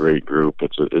great group.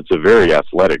 It's a very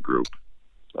athletic group.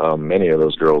 Many of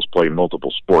those girls play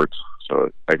multiple sports. So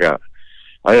I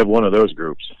have one of those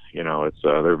groups. You know,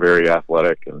 they're very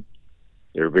athletic and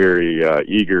they're very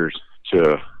eager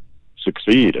to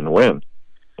succeed and win,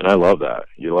 and I love that.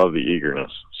 You love the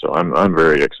eagerness. So I'm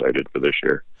very excited for this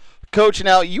year. Coach,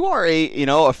 now you are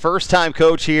a first-time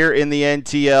coach here in the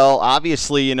NTL.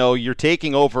 Obviously, you're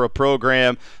taking over a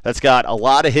program that's got a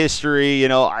lot of history.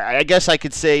 I guess I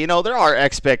could say, there are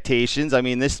expectations. I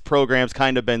mean, this program's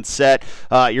kind of been set.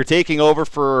 You're taking over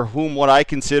for what I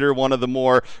consider one of the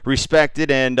more respected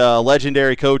and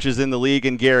legendary coaches in the league,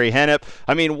 in Gary Hennep.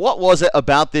 I mean, what was it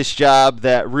about this job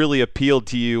that really appealed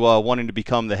to you, wanting to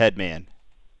become the head man?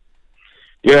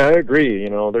 Yeah, I agree.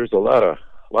 There's a lot of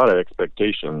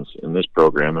expectations in this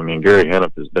program. I mean, Gary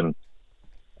Hennep has been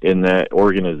in that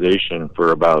organization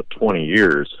for about 20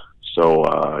 years. So,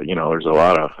 there's a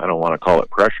lot of, I don't want to call it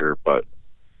pressure, but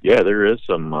yeah, there is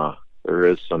some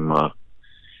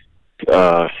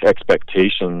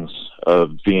expectations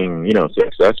of being,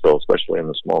 successful, especially in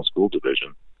the small school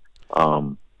division.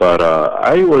 But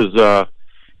I was,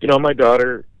 my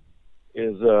daughter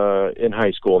is in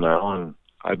high school now, and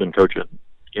I've been coaching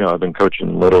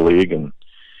Little League and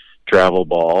travel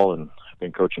ball, and I've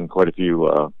been coaching quite a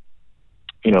few,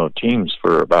 teams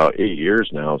for about 8 years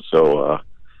now. So I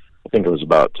think it was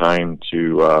about time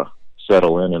to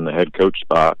settle in the head coach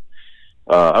spot.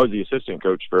 I was the assistant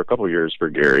coach for a couple of years for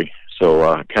Gary, so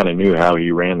I kind of knew how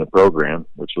he ran the program,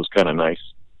 which was kind of nice.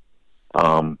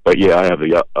 But yeah, I have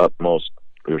the utmost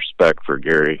respect for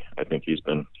Gary. I think he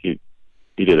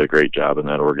did a great job in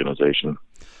that organization.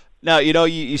 Now,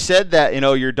 you said that,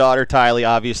 your daughter Tylee,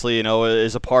 obviously,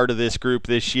 is a part of this group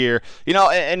this year.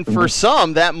 And for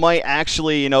some, that might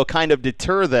actually, kind of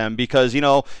deter them because,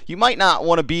 you might not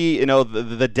want to be,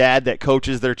 the dad that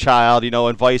coaches their child,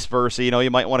 and vice versa. You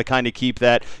might want to kind of keep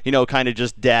that, kind of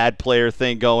just dad player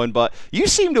thing going. But you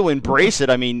seem to embrace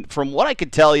it. I mean, from what I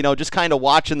could tell, just kind of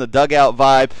watching the dugout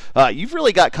vibe, you've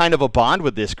really got kind of a bond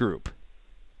with this group.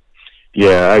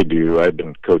 Yeah, I do. I've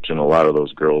been coaching a lot of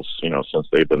those girls, since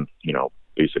they've been,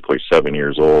 basically 7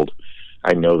 years old.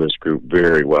 I know this group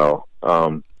very well.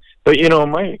 But,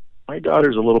 my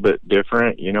daughter's a little bit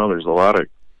different. There's a lot of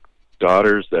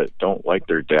daughters that don't like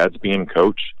their dads being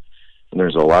coach, and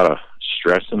there's a lot of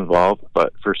stress involved,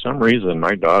 but for some reason,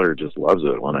 my daughter just loves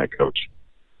it when I coach.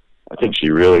 I think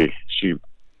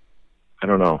I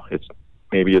don't know.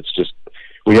 Maybe it's just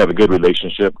we have a good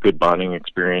relationship, good bonding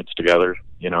experience together.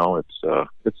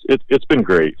 It's been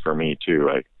great for me too.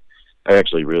 I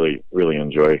actually really, really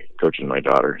enjoy coaching my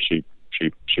daughter. She's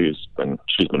been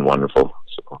wonderful.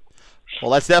 So.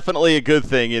 Well, that's definitely a good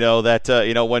thing,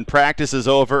 that, when practice is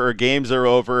over or games are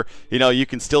over, you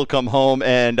can still come home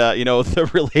and, the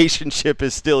relationship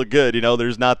is still good.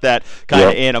 There's not that kind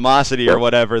of animosity or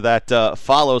whatever that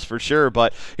follows for sure.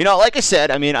 But, like I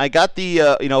said, I got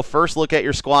the, first look at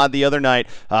your squad the other night.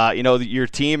 Your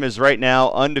team is right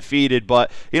now undefeated. But,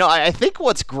 I think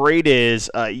what's great is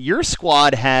your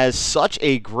squad has such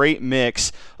a great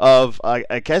mix of,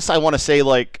 I guess I want to say,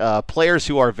 players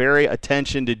who are very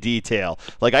attention to detail.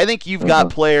 Like, I think you've got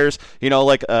players,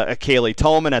 like a Kaylee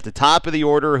Tolman at the top of the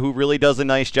order who really does a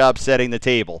nice job setting the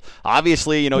table.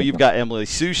 Obviously, you've got Emily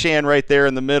Sushan right there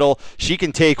in the middle. She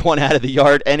can take one out of the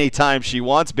yard anytime she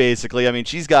wants, basically.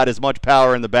 She's got as much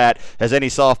power in the bat as any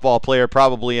softball player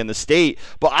probably in the state.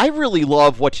 But I really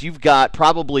love what you've got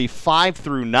probably 5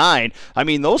 through 9.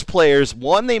 Those players,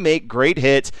 one, they make great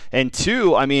hits, and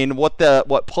two,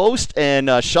 what Post and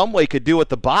Shumway could do at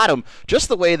the bottom, just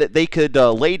the way that they could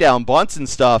lay down bunts and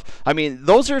stuff.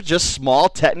 Those are just small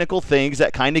technical things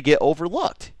that kind of get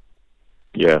overlooked.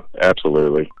 Yeah,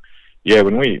 absolutely. Yeah,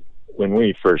 when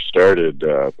we first started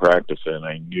practicing,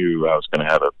 I knew I was going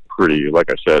to have a pretty,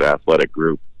 like I said, athletic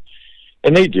group,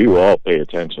 and they do all pay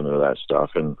attention to that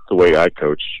stuff. And the way I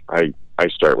coach, I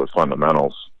start with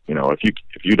fundamentals.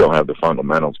 If you don't have the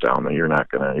fundamentals down, then you're not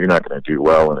gonna do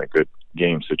well in a good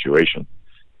game situation.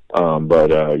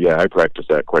 I practiced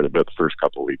that quite a bit the first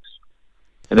couple of weeks.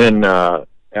 And then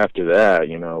after that,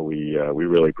 we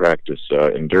really practice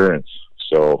endurance.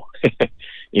 So,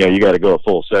 you got to go a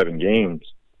full 7 games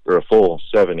or a full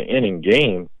 7-inning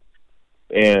game.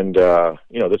 And,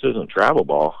 this isn't travel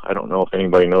ball. I don't know if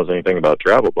anybody knows anything about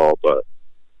travel ball, but,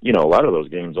 a lot of those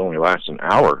games only last an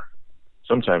hour,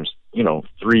 sometimes,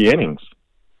 3 innings.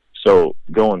 So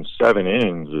going 7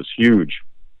 innings is huge,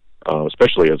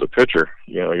 especially as a pitcher.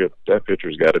 That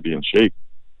pitcher's got to be in shape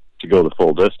to go the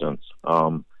full distance.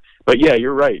 But yeah,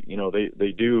 you're right.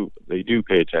 They do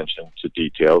pay attention to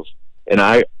details, and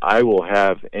I will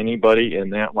have anybody in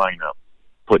that lineup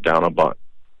put down a bunt.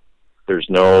 There's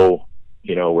no,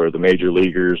 where the major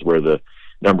leaguers, where the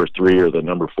number 3 or the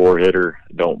number 4 hitter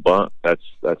don't bunt. That's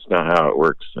not how it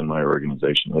works in my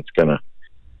organization.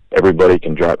 Everybody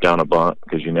can drop down a bunt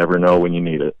because you never know when you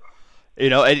need it.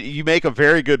 And you make a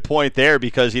very good point there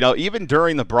because, even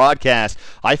during the broadcast,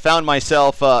 I found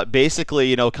myself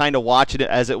basically, kind of watching it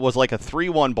as it was like a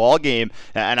 3-1 ball game.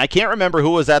 And I can't remember who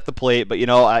was at the plate, but,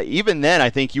 even then, I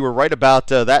think you were right about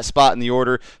that spot in the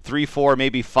order, 3, 4,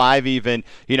 maybe 5 even,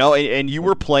 and you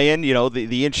were playing,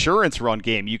 the insurance run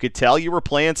game. You could tell you were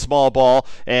playing small ball,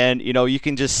 and, you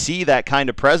can just see that kind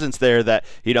of presence there that,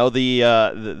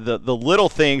 the little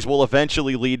things will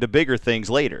eventually lead to bigger things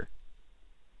later.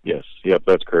 Yes, yep,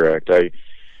 that's correct.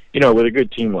 With a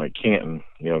good team like Canton,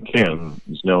 Canton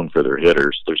is known for their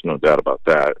hitters. There's no doubt about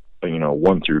that. But,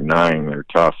 1 through 9, they're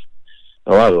tough.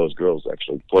 A lot of those girls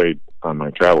actually played on my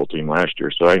travel team last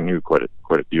year, so I knew quite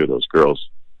a few of those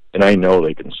girls, and I know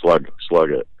they can slug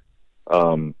it.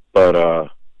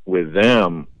 But with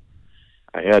them,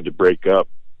 I had to break up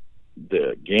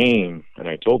the game, and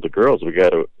I told the girls we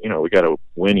got to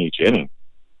win each inning.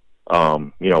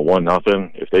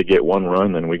 1-0. If they get 1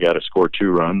 run, then we got to score 2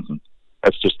 runs. And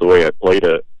that's just the way I played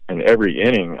it. And every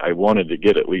inning, I wanted to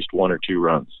get at least 1 or 2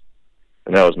 runs.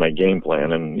 And that was my game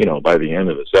plan. And, by the end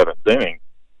of the 7th inning,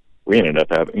 we ended up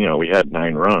having, we had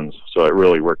 9 runs. So it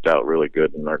really worked out really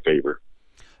good in our favor.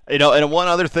 And one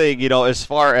other thing, as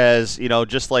far as,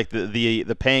 just like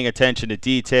the paying attention to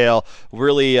detail,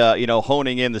 really,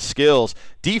 honing in the skills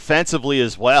defensively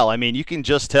as well. You can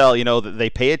just tell, that they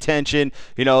pay attention.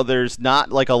 There's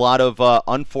not like a lot of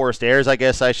unforced errors, I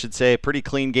guess I should say. Pretty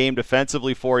clean game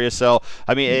defensively for you. So,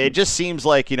 it just seems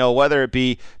like, whether it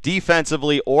be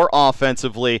defensively or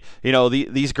offensively,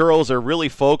 these girls are really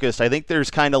focused. I think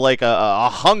there's kind of like a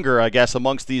hunger, I guess,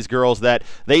 amongst these girls that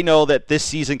they know that this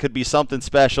season could be something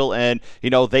special. And,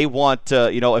 they want to,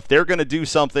 if they're going to do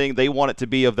something, they want it to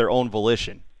be of their own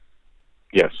volition.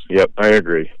 Yes. Yep. I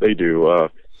agree. They do.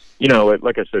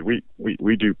 Like I said,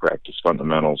 we do practice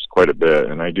fundamentals quite a bit,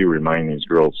 and I do remind these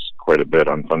girls quite a bit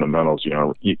on fundamentals,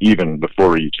 even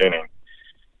before each inning.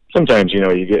 Sometimes,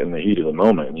 you get in the heat of the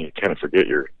moment and you kind of forget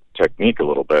your technique a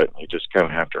little bit. You just kind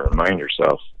of have to remind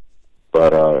yourself.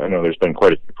 But I know there's been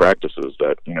quite a few practices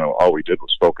that, all we did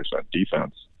was focus on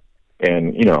defense.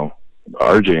 And,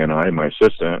 RJ and I, my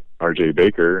assistant, RJ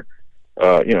Baker,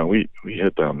 we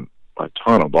hit them a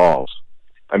ton of balls.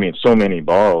 I mean, so many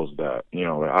balls that,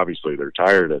 obviously they're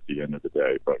tired at the end of the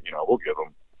day, but, we'll give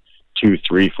them 200,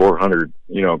 300, 400,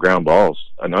 ground balls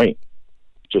a night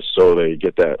just so they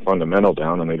get that fundamental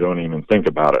down and they don't even think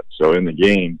about it. So in the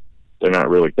game, they're not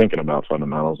really thinking about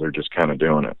fundamentals. They're just kind of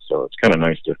doing it. So it's kind of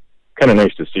nice to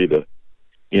see the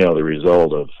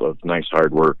result of nice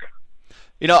hard work.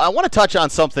 I want to touch on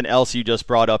something else you just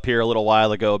brought up here a little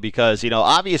while ago because,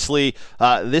 obviously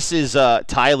this is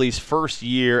Tylee's first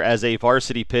year as a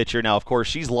varsity pitcher. Now, of course,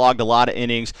 she's logged a lot of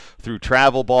innings through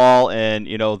travel ball and,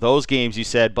 those games you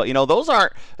said. But, those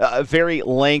aren't very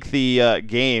lengthy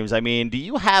games. I mean, do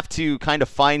you have to kind of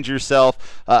find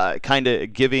yourself kind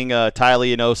of giving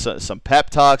Tylee, some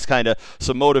pep talks, kind of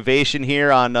some motivation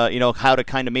here on, how to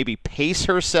kind of maybe pace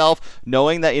herself,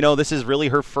 knowing that, this is really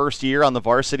her first year on the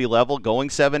varsity level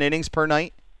going 7 innings per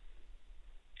night?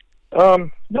 No,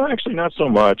 actually not so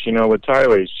much. With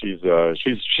Tylee, she's in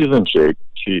shape.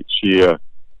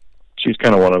 She's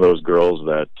kind of one of those girls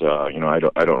that I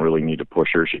don't really need to push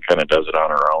her. She kind of does it on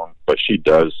her own, but she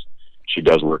does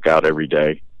work out every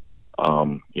day.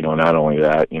 Not only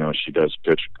that, she does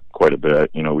pitch quite a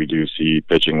bit. We do see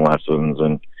pitching lessons,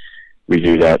 and we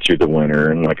do that through the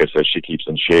winter. And like I said, she keeps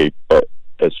in shape, but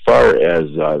as far as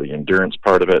the endurance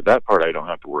part of it, that part I don't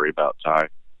have to worry about, Ty,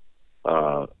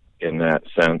 in that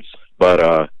sense.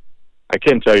 But I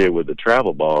can tell you with the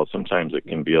travel ball, sometimes it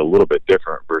can be a little bit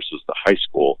different versus the high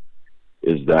school,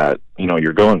 is that,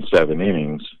 you're going 7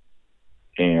 innings,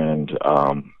 and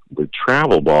with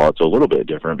travel ball, it's a little bit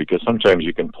different because sometimes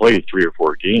you can play 3 or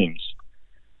 4 games,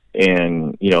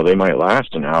 and, they might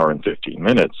last an hour and 15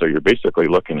 minutes, so you're basically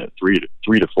looking at 3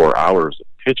 to 4 hours of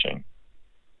pitching.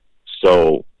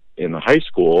 So in the high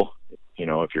school,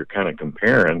 if you're kind of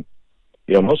comparing,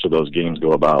 most of those games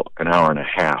go about an hour and a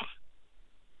half.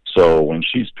 So when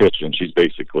she's pitching, she's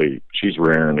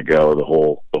raring to go the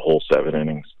whole 7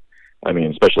 innings. I mean,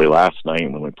 especially last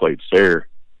night when we played Sayre,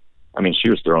 I mean,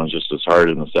 she was throwing just as hard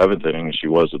in the 7th inning as she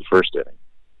was in the 1st inning.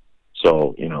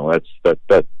 So,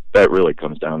 that really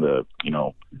comes down to,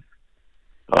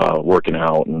 working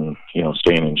out and,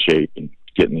 staying in shape and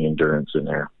getting the endurance in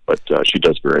there. But she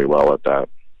does very well at that.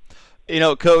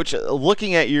 Coach,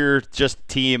 looking at your just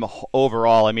team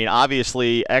overall, I mean,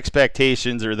 obviously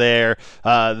expectations are there.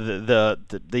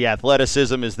 The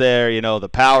athleticism is there. The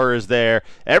power is there.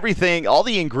 Everything, all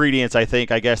the ingredients, I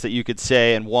guess, that you could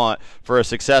say and want for a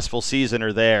successful season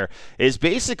are there. Is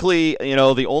basically,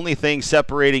 the only thing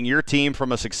separating your team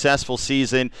from a successful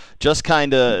season, just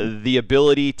kind of the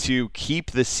ability to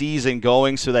keep the season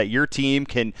going so that your team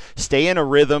can stay in a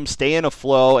rhythm, stay in a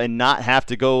flow, and not have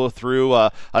to go through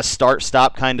a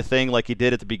start-stop kind of thing like you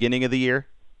did at the beginning of the year?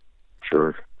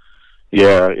 Sure.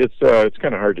 Yeah, it's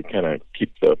kind of hard to kind of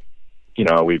keep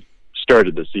we've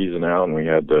started the season out and we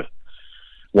had the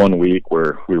 1 week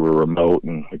where we were remote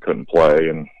and we couldn't play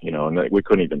and we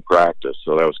couldn't even practice,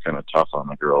 so that was kind of tough on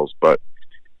the girls. But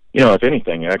if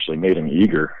anything, it actually made them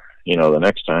eager. The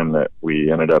next time that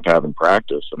we ended up having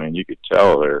practice, I mean, you could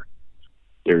tell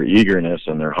their eagerness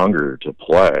and their hunger to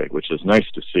play, which is nice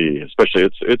to see. Especially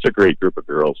it's a great group of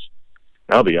girls.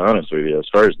 I'll be honest with you, as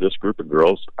far as this group of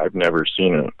girls, I've never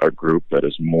seen a group that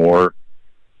is more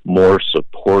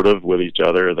supportive with each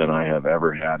other than I have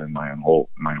ever had in my whole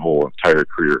entire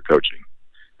career coaching.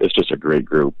 It's just a great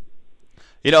group.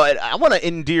 I want to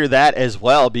endear that as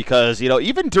well because,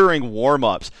 even during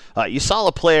warm-ups, you saw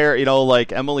a player,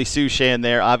 like Emily Suchan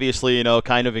there, obviously,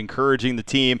 kind of encouraging the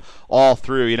team all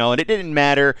through, and it didn't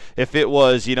matter if it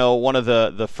was, one of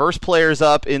the first players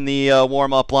up in the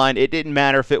warm-up line. It didn't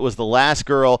matter if it was the last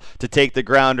girl to take the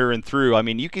grounder and through. I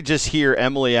mean, you could just hear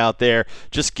Emily out there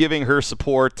just giving her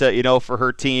support, for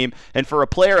her team. And for a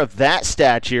player of that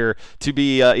stature to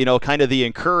be, kind of the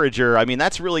encourager, I mean,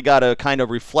 that's really got to kind of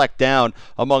reflect down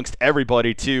amongst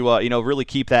everybody to, really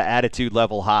keep that attitude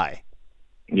level high.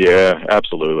 Yeah,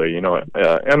 absolutely.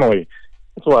 Emily,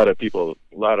 it's a lot of people,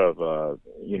 viewerships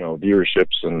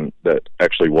and that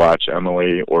actually watch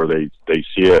Emily, or they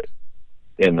see it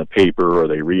in the paper or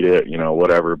they read it,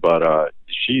 whatever. But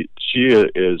she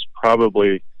is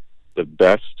probably the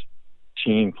best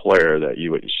team player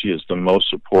she is the most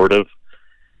supportive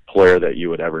player that you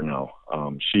would ever know.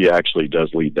 She actually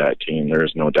does lead that team. There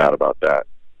is no doubt about that.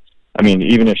 I mean,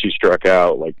 even if she struck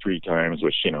out like 3 times,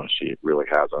 which, she really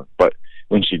hasn't, but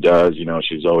when she does,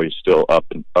 she's always still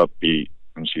upbeat,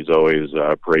 and she's always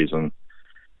praising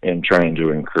and trying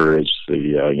to encourage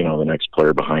the next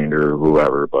player behind her or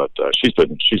whoever. But she's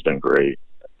been great.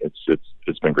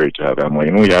 It's been great to have Emily,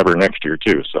 and we have her next year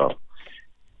too. So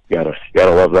gotta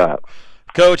love that.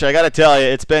 Coach, I got to tell you,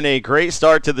 it's been a great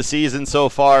start to the season so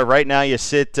far. Right now you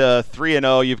sit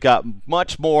 3-0. You've got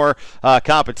much more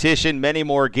competition, many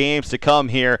more games to come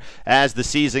here as the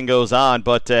season goes on.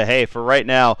 But, hey, for right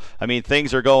now, I mean,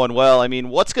 things are going well. I mean,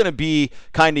 what's going to be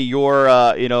kind of your,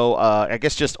 I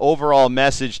guess just overall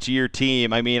message to your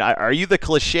team? I mean, are you the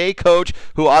cliche coach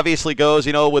who obviously goes,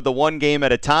 with the one game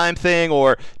at a time thing,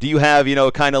 or do you have,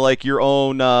 kind of like your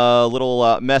own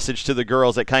little message to the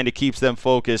girls that kind of keeps them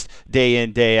focused day in,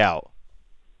 day out?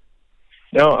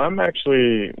 No, I'm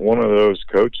actually one of those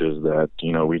coaches that,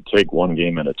 we take one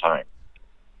game at a time.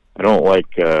 I don't like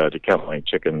to count my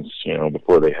chickens,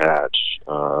 before they hatch.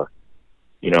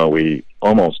 We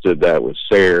almost did that with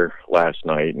Sayre last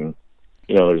night, and,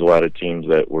 there's a lot of teams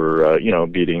that were,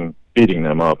 beating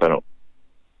them up. I don't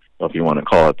know if you want to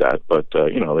call it that, but,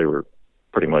 they were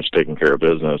pretty much taking care of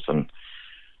business, and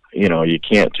you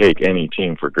can't take any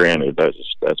team for granted.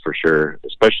 That's for sure,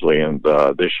 especially in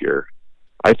this year.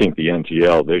 I think the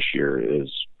NTL this year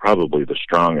is probably the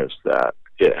strongest that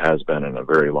it has been in a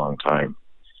very long time.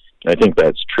 And I think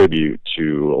that's tribute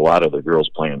to a lot of the girls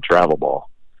playing travel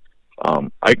ball.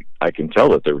 I can tell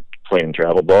that they're playing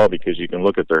travel ball because you can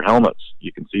look at their helmets.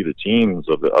 You can see the teams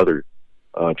of the other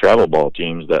travel ball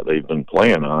teams that they've been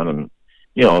playing on, and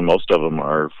and most of them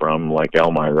are from like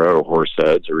Elmira or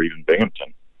Horseheads or even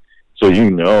Binghamton. So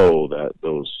that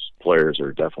those players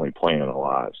are definitely playing a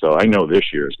lot. So I know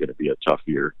this year is going to be a tough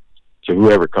year. So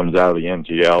whoever comes out of the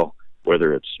NTL,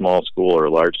 whether it's small school or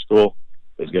large school,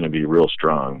 is going to be real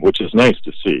strong, which is nice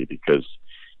to see because,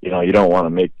 you don't want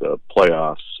to make the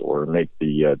playoffs or make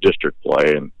the district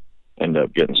play and end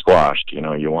up getting squashed.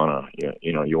 You want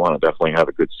to definitely have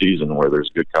a good season where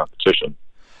there's good competition.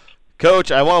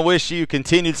 Coach, I want to wish you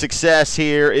continued success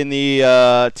here in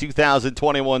the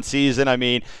 2021 season. I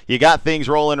mean, you got things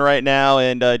rolling right now,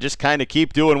 and just kind of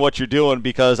keep doing what you're doing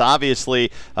because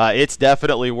obviously it's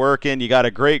definitely working. You got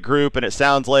a great group, and it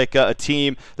sounds like a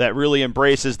team that really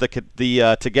embraces the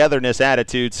togetherness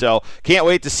attitude. So can't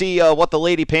wait to see what the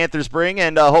Lady Panthers bring,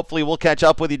 and hopefully we'll catch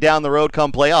up with you down the road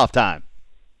come playoff time.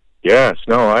 Yes,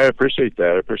 no, I appreciate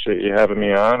that. I appreciate you having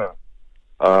me on.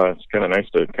 It's kind of nice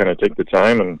to kind of take the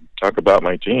time and talk about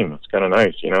my team. It's kind of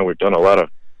nice. We've done a lot of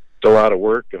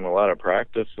work and a lot of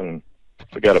practice, and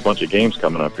we got a bunch of games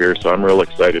coming up here, so I'm real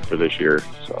excited for this year.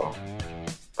 So,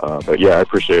 but yeah, I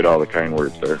appreciate all the kind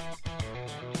words there.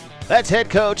 That's head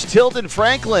coach Tilden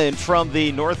Franklin from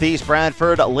the Northeast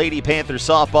Bradford Lady Panthers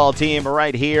softball team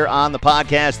right here on the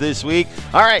podcast this week.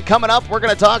 All right, coming up, we're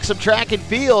going to talk some track and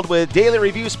field with Daily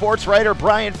Review sports writer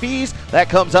Brian Fees. That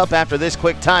comes up after this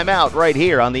quick timeout right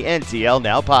here on the NTL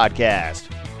Now podcast.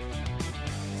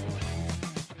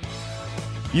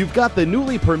 You've got the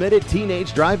newly permitted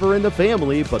teenage driver in the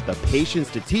family, but the patience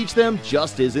to teach them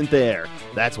just isn't there.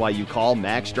 That's why you call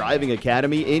Max Driving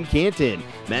Academy in Canton.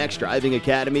 Max Driving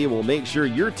Academy will make sure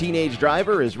your teenage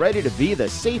driver is ready to be the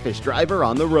safest driver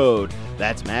on the road.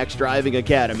 That's Max Driving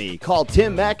Academy. Call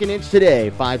Tim McIninch today,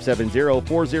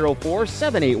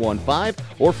 570-404-7815,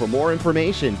 or for more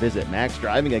information, visit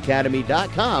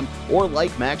maxdrivingacademy.com or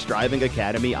like Max Driving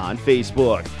Academy on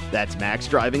Facebook. That's Max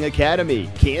Driving Academy,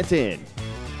 Canton.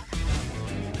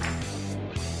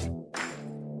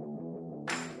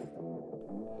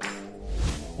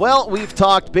 Well, we've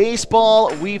talked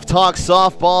baseball, we've talked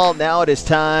softball. Now it is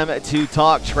time to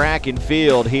talk track and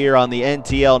field here on the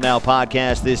NTL Now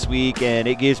podcast this week, and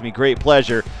it gives me great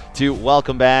pleasure to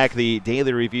welcome back the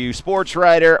Daily Review sports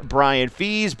writer, Brian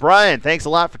Fees. Brian, thanks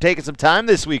a lot for taking some time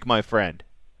this week, my friend.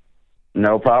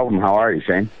 No problem. How are you,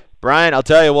 Shane? Brian, I'll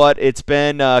tell you what, it's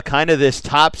been kind of this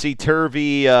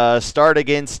topsy-turvy start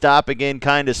again, stop again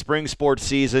kind of spring sports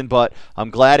season, but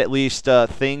I'm glad at least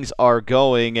things are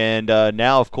going. And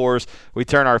now, of course, we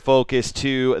turn our focus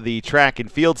to the track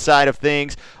and field side of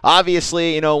things.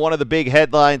 Obviously, one of the big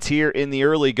headlines here in the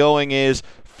early going is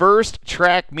first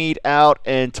track meet out,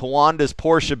 and Towanda's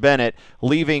Portia Bennett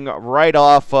leaving right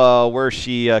off where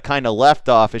she kind of left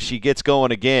off as she gets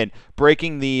going again,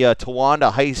 breaking the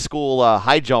Towanda High School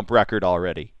high jump record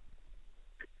already.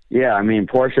 Yeah,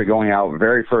 Portia going out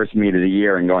very first meet of the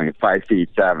year and going at 5 feet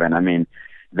 7.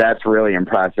 That's really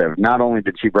impressive. Not only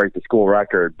did she break the school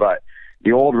record, but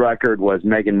the old record was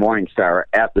Megan Morningstar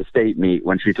at the state meet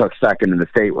when she took second in the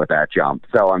state with that jump.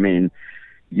 So,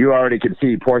 you already could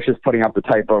see Portia's putting up the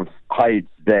type of heights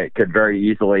that could very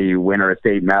easily win her a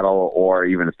state medal or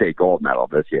even a state gold medal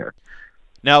this year.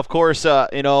 Now, of course,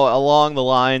 along the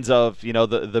lines of,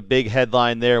 the big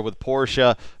headline there with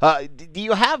Porsche, do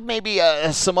you have maybe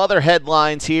some other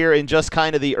headlines here in just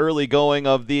kind of the early going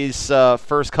of these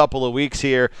first couple of weeks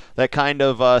here that kind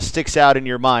of sticks out in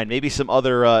your mind? Maybe some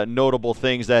other notable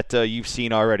things that you've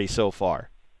seen already so far?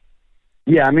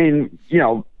 Yeah, I mean,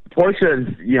 Porsche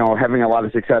is, having a lot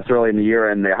of success early in the year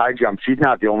in the high jump. She's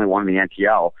not the only one in the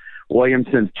NTL.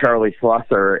 Williamson's Charlie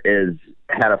Slusser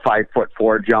had a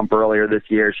 5'4" jump earlier this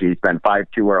year. She's been 5'2"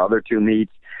 her other two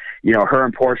meets. Her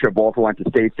and Porsche both went to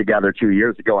states together 2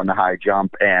 years ago in the high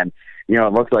jump, and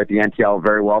it looks like the NTL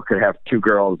very well could have two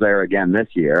girls there again this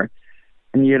year.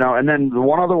 And and then the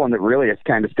one other one that really has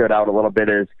kind of stood out a little bit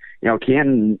is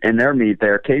Canton in their meet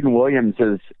there. Caden Williams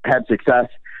has had success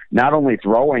not only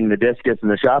throwing the discus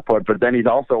and the shot put, but then he's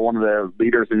also one of the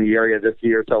leaders in the area this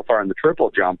year so far in the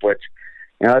triple jump, which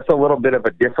that's a little bit of a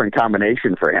different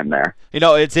combination for him there.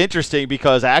 It's interesting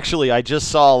because actually I just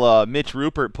saw Mitch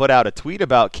Rupert put out a tweet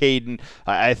about Caden.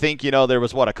 I think, there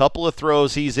was, a couple of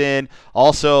throws he's in,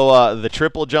 also the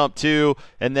triple jump too,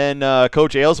 and then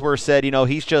Coach Aylesworth said,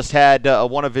 he's just had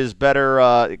one of his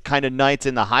better kind of nights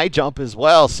in the high jump as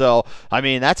well. So, I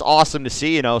mean, that's awesome to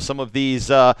see, some of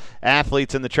these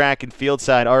athletes in the track and field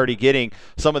side already getting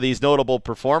some of these notable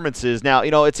performances. Now,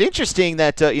 it's interesting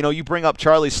that, you bring up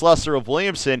Charlie Slusser of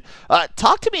Williamson.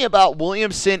 Talk to me about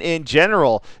Williamson in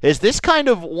general. Is this kind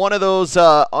of one of those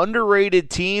underrated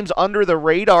teams, under the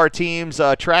radar teams,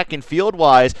 track and field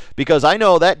wise? Because I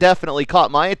know that definitely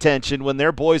caught my attention when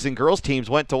their boys and girls teams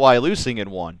went to Wyalusing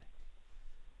and won.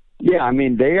 Yeah, I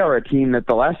mean, they are a team that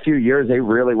the last few years they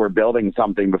really were building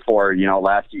something before,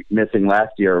 missing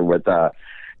last year with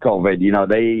COVID.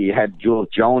 They had Jules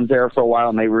Jones there for a while,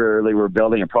 and they really were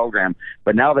building a program.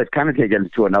 But now they've kind of taken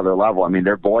it to another level. I mean,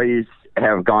 their boys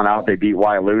have gone out. They beat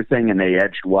Wyalusing, and they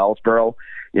edged Wellsboro.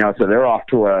 So they're off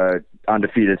to a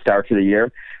undefeated start to the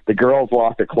year. The girls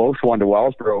lost a close one to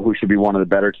Wellsboro, who should be one of the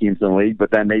better teams in the league, but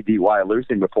then they beat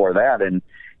Wyalusing before that. And,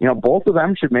 both of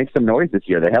them should make some noise this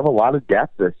year. They have a lot of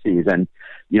depth this season,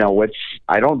 which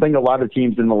I don't think a lot of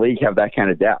teams in the league have that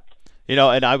kind of depth.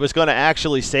 And I was going to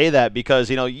actually say that because,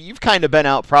 you've kind of been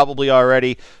out probably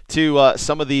already to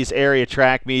some of these area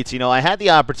track meets. I had the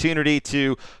opportunity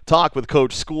to talk with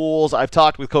Coach Schools. I've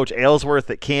talked with Coach Aylesworth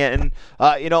at Canton.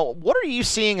 What are you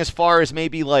seeing as far as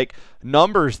maybe like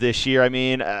numbers this year? I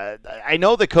mean, I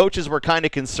know the coaches were kind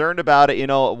of concerned about it,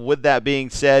 with that being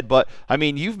said, but I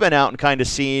mean, you've been out and kind of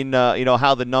seen,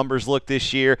 how the numbers look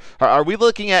this year. Are we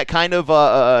looking at kind of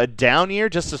a down year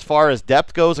just as far as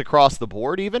depth goes across the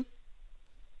board even?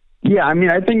 Yeah, I mean,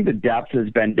 I think the depth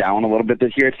has been down a little bit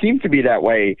this year. It seems to be that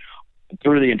way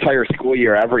through the entire school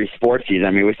year, every sports season. I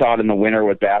mean, we saw it in the winter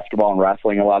with basketball and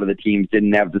wrestling. A lot of the teams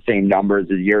didn't have the same numbers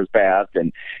as years past,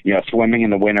 and, swimming in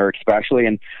the winter especially.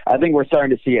 And I think we're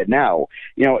starting to see it now.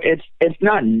 It's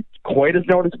not quite as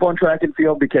noticeable in track and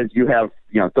field because you have,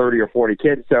 30 or 40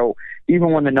 kids. So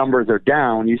even when the numbers are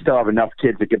down, you still have enough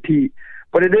kids to compete.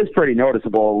 But it is pretty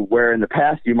noticeable where in the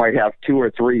past you might have 2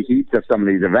 or 3 heats of some of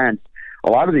these events. A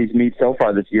lot of these meets so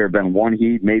far this year have been 1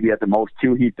 heat, maybe at the most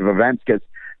 2 heats of events because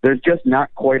there's just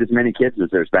not quite as many kids as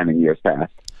there's been in years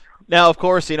past. Now, of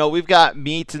course, we've got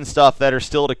meets and stuff that are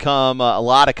still to come, a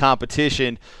lot of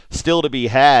competition still to be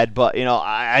had, but,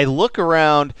 I look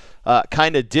around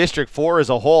kind of District 4 as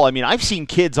a whole. I mean, I've seen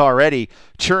kids already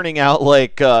churning out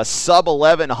like sub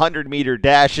 1100 meter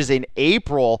dashes in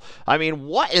April. I mean,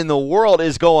 what in the world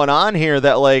is going on here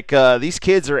that like these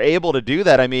kids are able to do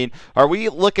that? I mean, are we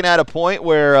looking at a point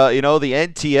where the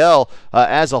NTL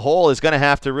as a whole is going to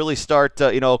have to really start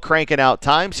cranking out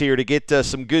times here to get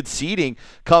some good seeding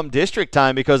come district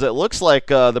time, because it looks like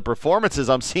the performances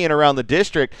I'm seeing around the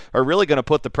district are really going to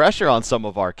put the pressure on some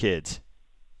of our kids.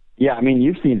 Yeah, I mean,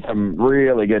 you've seen some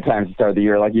really good times to start the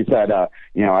year. Like you said, I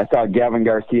saw Gavin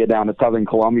Garcia down at Southern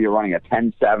Columbia running a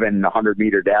 10-7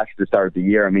 100-meter dash to start the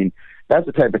year. I mean, that's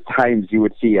the type of times you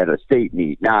would see at a state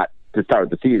meet, not to start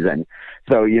the season.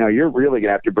 So, you're really going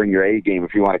to have to bring your A game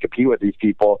if you want to compete with these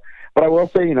people. But I will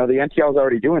say, the NTL is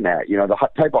already doing that. The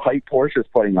type of height Porsche's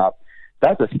putting up,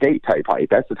 that's a state-type height.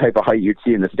 That's the type of height you'd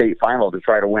see in the state final to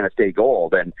try to win a state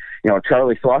gold. And,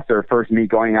 Charlie Slusser, first meet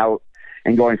going out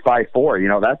and going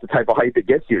 5'4", that's the type of height that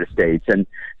gets you to states. And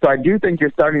so I do think you're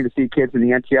starting to see kids in the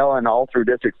NTL and all through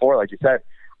District 4, like you said.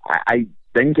 I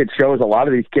think it shows a lot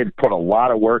of these kids put a lot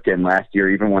of work in last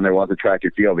year, even when there was a track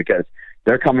and field, because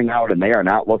they're coming out and they are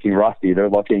not looking rusty. They're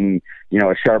looking,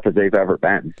 as sharp as they've ever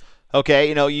been.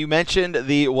 Okay, you mentioned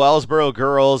the Wellsboro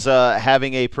girls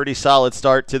having a pretty solid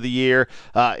start to the year.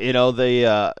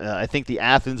 I think the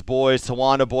Athens boys,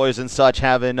 Towanda boys and such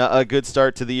having a good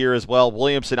start to the year as well.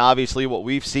 Williamson, obviously, what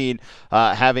we've seen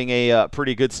having a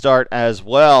pretty good start as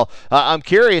well. I'm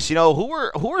curious, who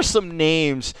are some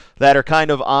names that are kind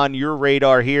of on your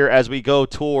radar here as we go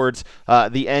towards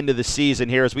the end of the season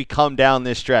here, as we come down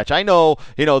this stretch? I know,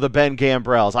 the Ben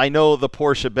Gambrells. I know the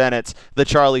Portia Bennetts, the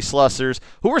Charlie Slussers.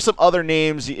 Who are some other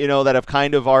names, that have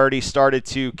kind of already started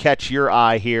to catch your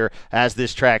eye here as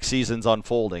this track season's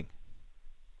unfolding?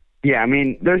 Yeah, I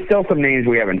mean, there's still some names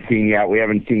we haven't seen yet. We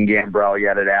haven't seen Gambrell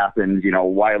yet at Athens.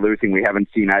 Wyalusing, we haven't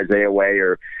seen Isaiah Way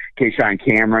or Kayshawn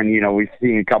Cameron. We've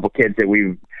seen a couple kids that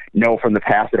we know from the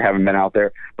past that haven't been out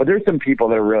there. But there's some people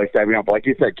that are really stepping up. Like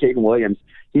you said, Caden Williams,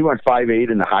 he went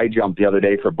 5'8" in the high jump the other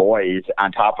day for boys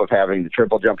on top of having the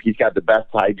triple jump. He's got the best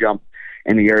high jump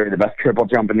in the area, the best triple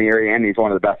jump in the area, and he's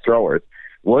one of the best throwers.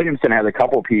 Williamson has a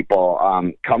couple people.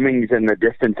 Cummings in the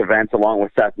distance events, along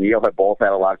with Seth Neal, have both had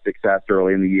a lot of success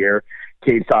early in the year.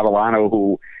 Cade Sotolano,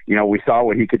 who, we saw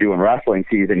what he could do in wrestling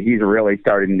season. He's really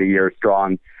starting the year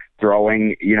strong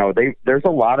throwing. There's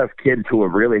a lot of kids who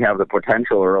really have the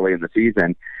potential early in the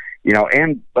season.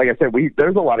 And like I said,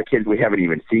 there's a lot of kids we haven't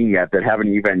even seen yet that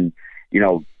haven't even,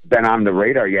 been on the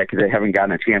radar yet because they haven't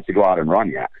gotten a chance to go out and run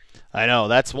yet. I know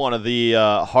that's one of the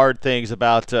hard things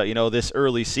about this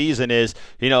early season is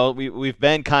we've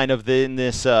been kind of in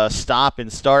this stop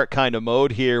and start kind of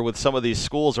mode here with some of these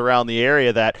schools around the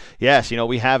area that yes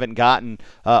we haven't gotten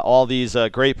all these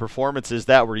great performances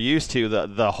that we're used to.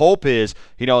 The hope is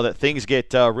that things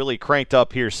get really cranked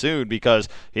up here soon because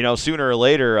sooner or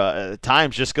later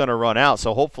time's just going to run out.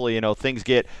 So hopefully things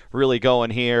get really going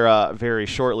here very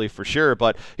shortly for sure.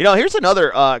 But here's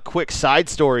another quick side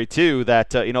story too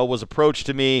that was approached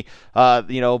to me by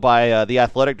the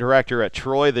athletic director at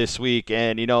Troy this week,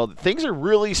 and things are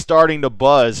really starting to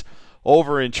buzz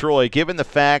over in Troy given the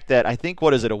fact that I think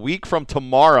a week from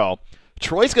tomorrow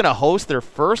Troy's going to host their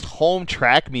first home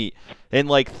track meet in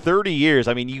like 30 years.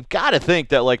 I mean, you've got to think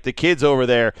that like the kids over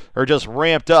there are just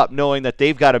ramped up knowing that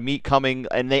they've got a meet coming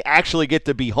and they actually get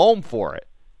to be home for it.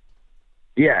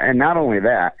 Yeah, and not only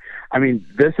that, I mean,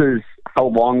 this is how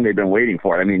long they've been waiting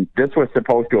for it. I mean, this was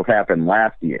supposed to have happened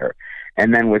last year,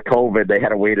 and then with COVID, they had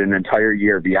to wait an entire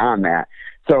year beyond that.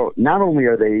 So not only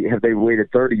have they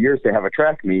waited 30 years to have a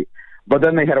track meet, but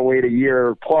then they had to wait a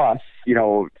year plus,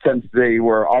 since they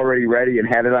were already ready and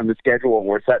had it on the schedule and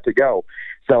were set to go.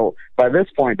 So by this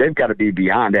point, they've got to be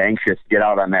beyond anxious to get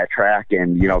out on that track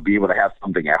and, be able to have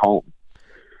something at home.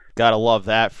 Gotta love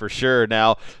that for sure.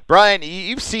 Now, Brian,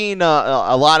 you've seen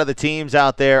a lot of the teams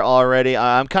out there already.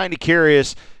 I'm kind of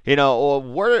curious,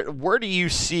 where do you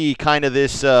see kind of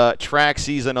this track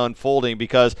season unfolding?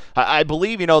 Because I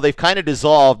believe, they've kind of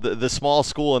dissolved the small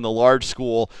school and the large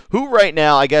school. Who right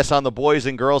now, I guess, on the boys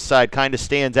and girls side kind of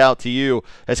stands out to you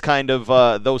as kind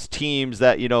of those teams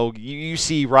that, you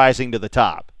see rising to the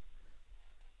top?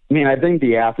 I mean, I think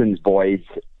the Athens boys,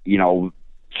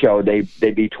 showed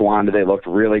they beat Towanda. They looked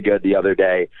really good the other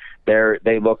day.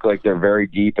 They look like they're very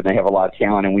deep and they have a lot of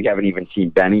talent, and we haven't even seen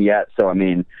Benny yet. So, I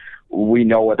mean, we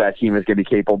know what that team is going to be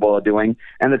capable of doing.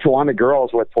 And the Towanda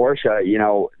girls with Portia,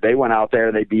 they went out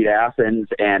there, they beat Athens,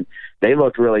 and they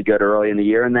looked really good early in the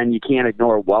year. And then you can't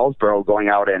ignore Wellsboro going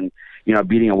out and,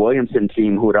 beating a Williamson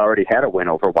team who had already had a win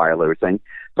over Wyalusing.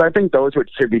 So I think those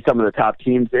should be some of the top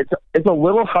teams. It's a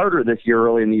little harder this year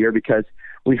early in the year because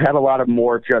we've had a lot of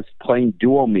more just plain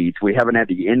dual meets. We haven't had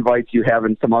the invites you have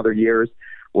in some other years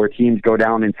where teams go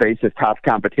down and face this top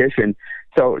competition.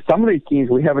 So some of these teams,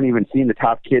 we haven't even seen the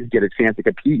top kids get a chance to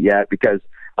compete yet because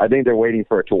I think they're waiting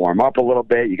for it to warm up a little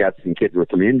bit. You got some kids with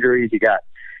some injuries. You got,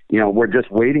 we're just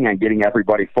waiting on getting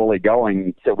everybody fully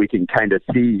going so we can kind of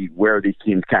see where these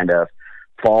teams kind of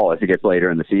fall as it gets later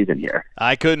in the season here.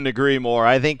 I couldn't agree more.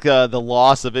 I think the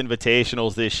loss of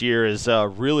invitationals this year is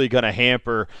really going to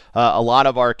hamper a lot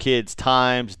of our kids'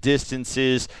 times,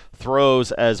 distances,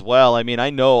 throws as well. I mean,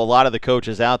 I know a lot of the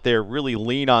coaches out there really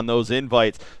lean on those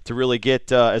invites to really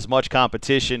get as much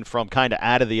competition from kind of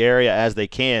out of the area as they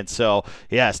can. So,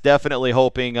 yes, definitely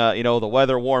hoping, the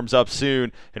weather warms up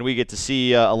soon and we get to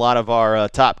see a lot of our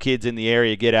top kids in the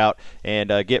area get out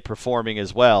and get performing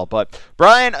as well. But,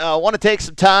 Brian, I want to take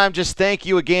some time. Just thank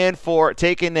you again for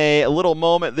taking a little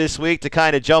moment this week to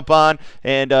kind of jump on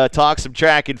and talk some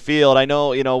track and field. I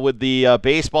know, with the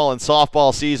baseball and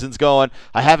softball seasons going,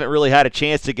 I haven't really had a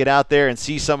chance to get out there and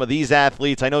see some of these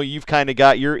athletes. I know you've kind of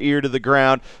got your ear to the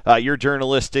ground, your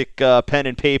journalistic pen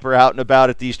and paper out and about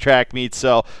at these track meets.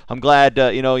 So I'm glad,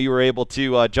 you were able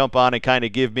to jump on and kind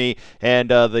of give me and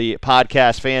the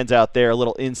podcast fans out there a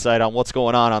little insight on what's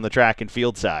going on the track and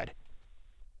field side.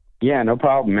 Yeah, no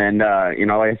problem. And, like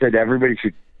I said,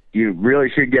 you really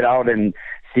should get out and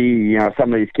see,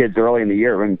 some of these kids early in the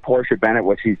year. And Portia Bennett,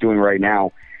 what she's doing right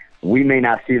now, we may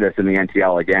not see this in the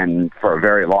NTL again for a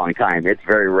very long time. It's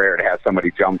very rare to have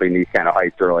somebody jumping these kind of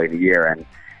heights early in the year. And,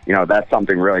 that's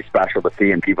something really special to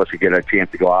see, and people should get a chance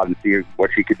to go out and see what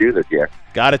she could do this year.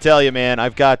 Got to tell you, man,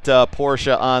 I've got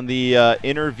Portia on the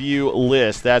interview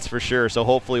list, that's for sure. So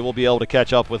hopefully we'll be able to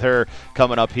catch up with her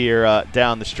coming up here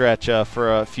down the stretch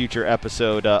for a future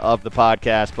episode of the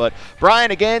podcast. But,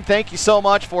 Brian, again, thank you so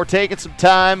much for taking some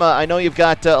time. I know you've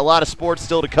got a lot of sports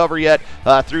still to cover yet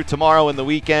through tomorrow and the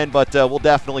weekend, but we'll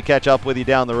definitely catch up with you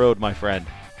down the road, my friend.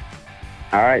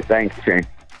 All right, thanks, Shane.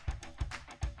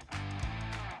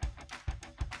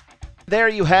 There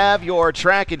you have your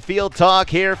track and field talk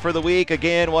here for the week.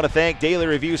 Again, want to thank Daily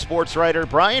Review sports writer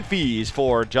Brian Fees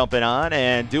for jumping on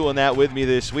and doing that with me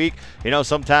this week.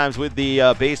 Sometimes with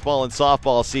the baseball and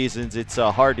softball seasons, it's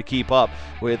hard to keep up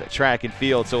with track and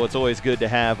field, so it's always good to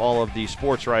have all of the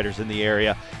sports writers in the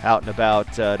area out and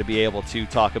about to be able to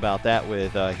talk about that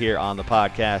with here on the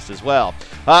podcast as well.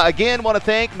 Again, want to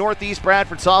thank Northeast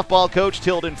Bradford softball coach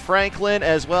Tilden Franklin,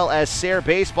 as well as Sayre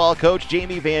baseball coach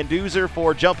Jamie Van Duzer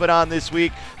for jumping on this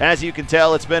week. As you can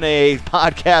tell, it's been a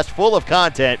podcast full of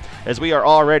content, as we are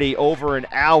already over an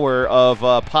hour of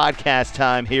podcast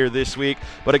time here this week.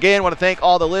 But again, want to thank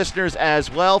all the listeners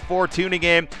as well for tuning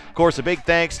in. Of course, a big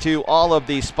thanks to all of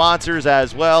the sponsors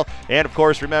as well. And of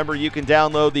course, remember, you can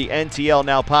download the NTL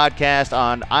Now podcast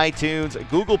on iTunes,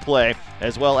 Google Play,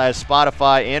 as well as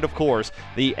Spotify, and of course,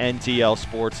 the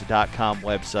NTLsports.com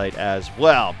website as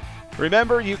well.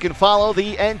 Remember, you can follow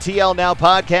the NTL Now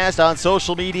podcast on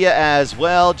social media as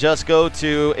well. Just go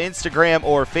to Instagram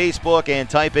or Facebook and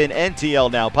type in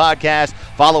NTL Now podcast.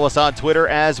 Follow us on Twitter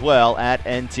as well at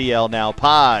NTL Now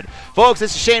pod. Folks,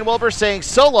 this is Shane Wilbur saying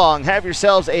so long. Have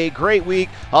yourselves a great week.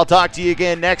 I'll talk to you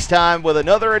again next time with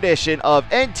another edition of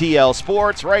NTL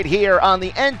Sports right here on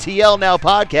the NTL Now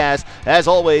podcast. As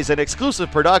always, an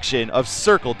exclusive production of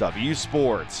Circle W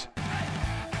Sports.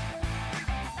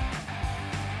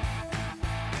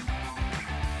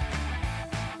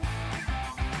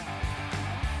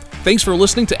 Thanks for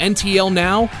listening to NTL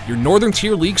Now, your Northern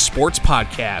Tier League sports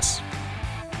podcast.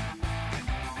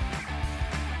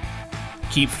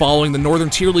 Keep following the Northern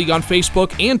Tier League on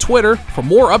Facebook and Twitter for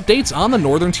more updates on the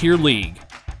Northern Tier League.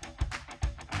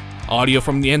 Audio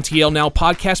from the NTL Now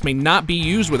podcast may not be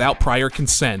used without prior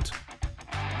consent.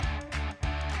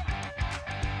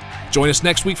 Join us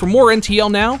next week for more NTL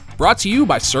Now, brought to you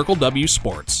by Circle W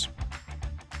Sports.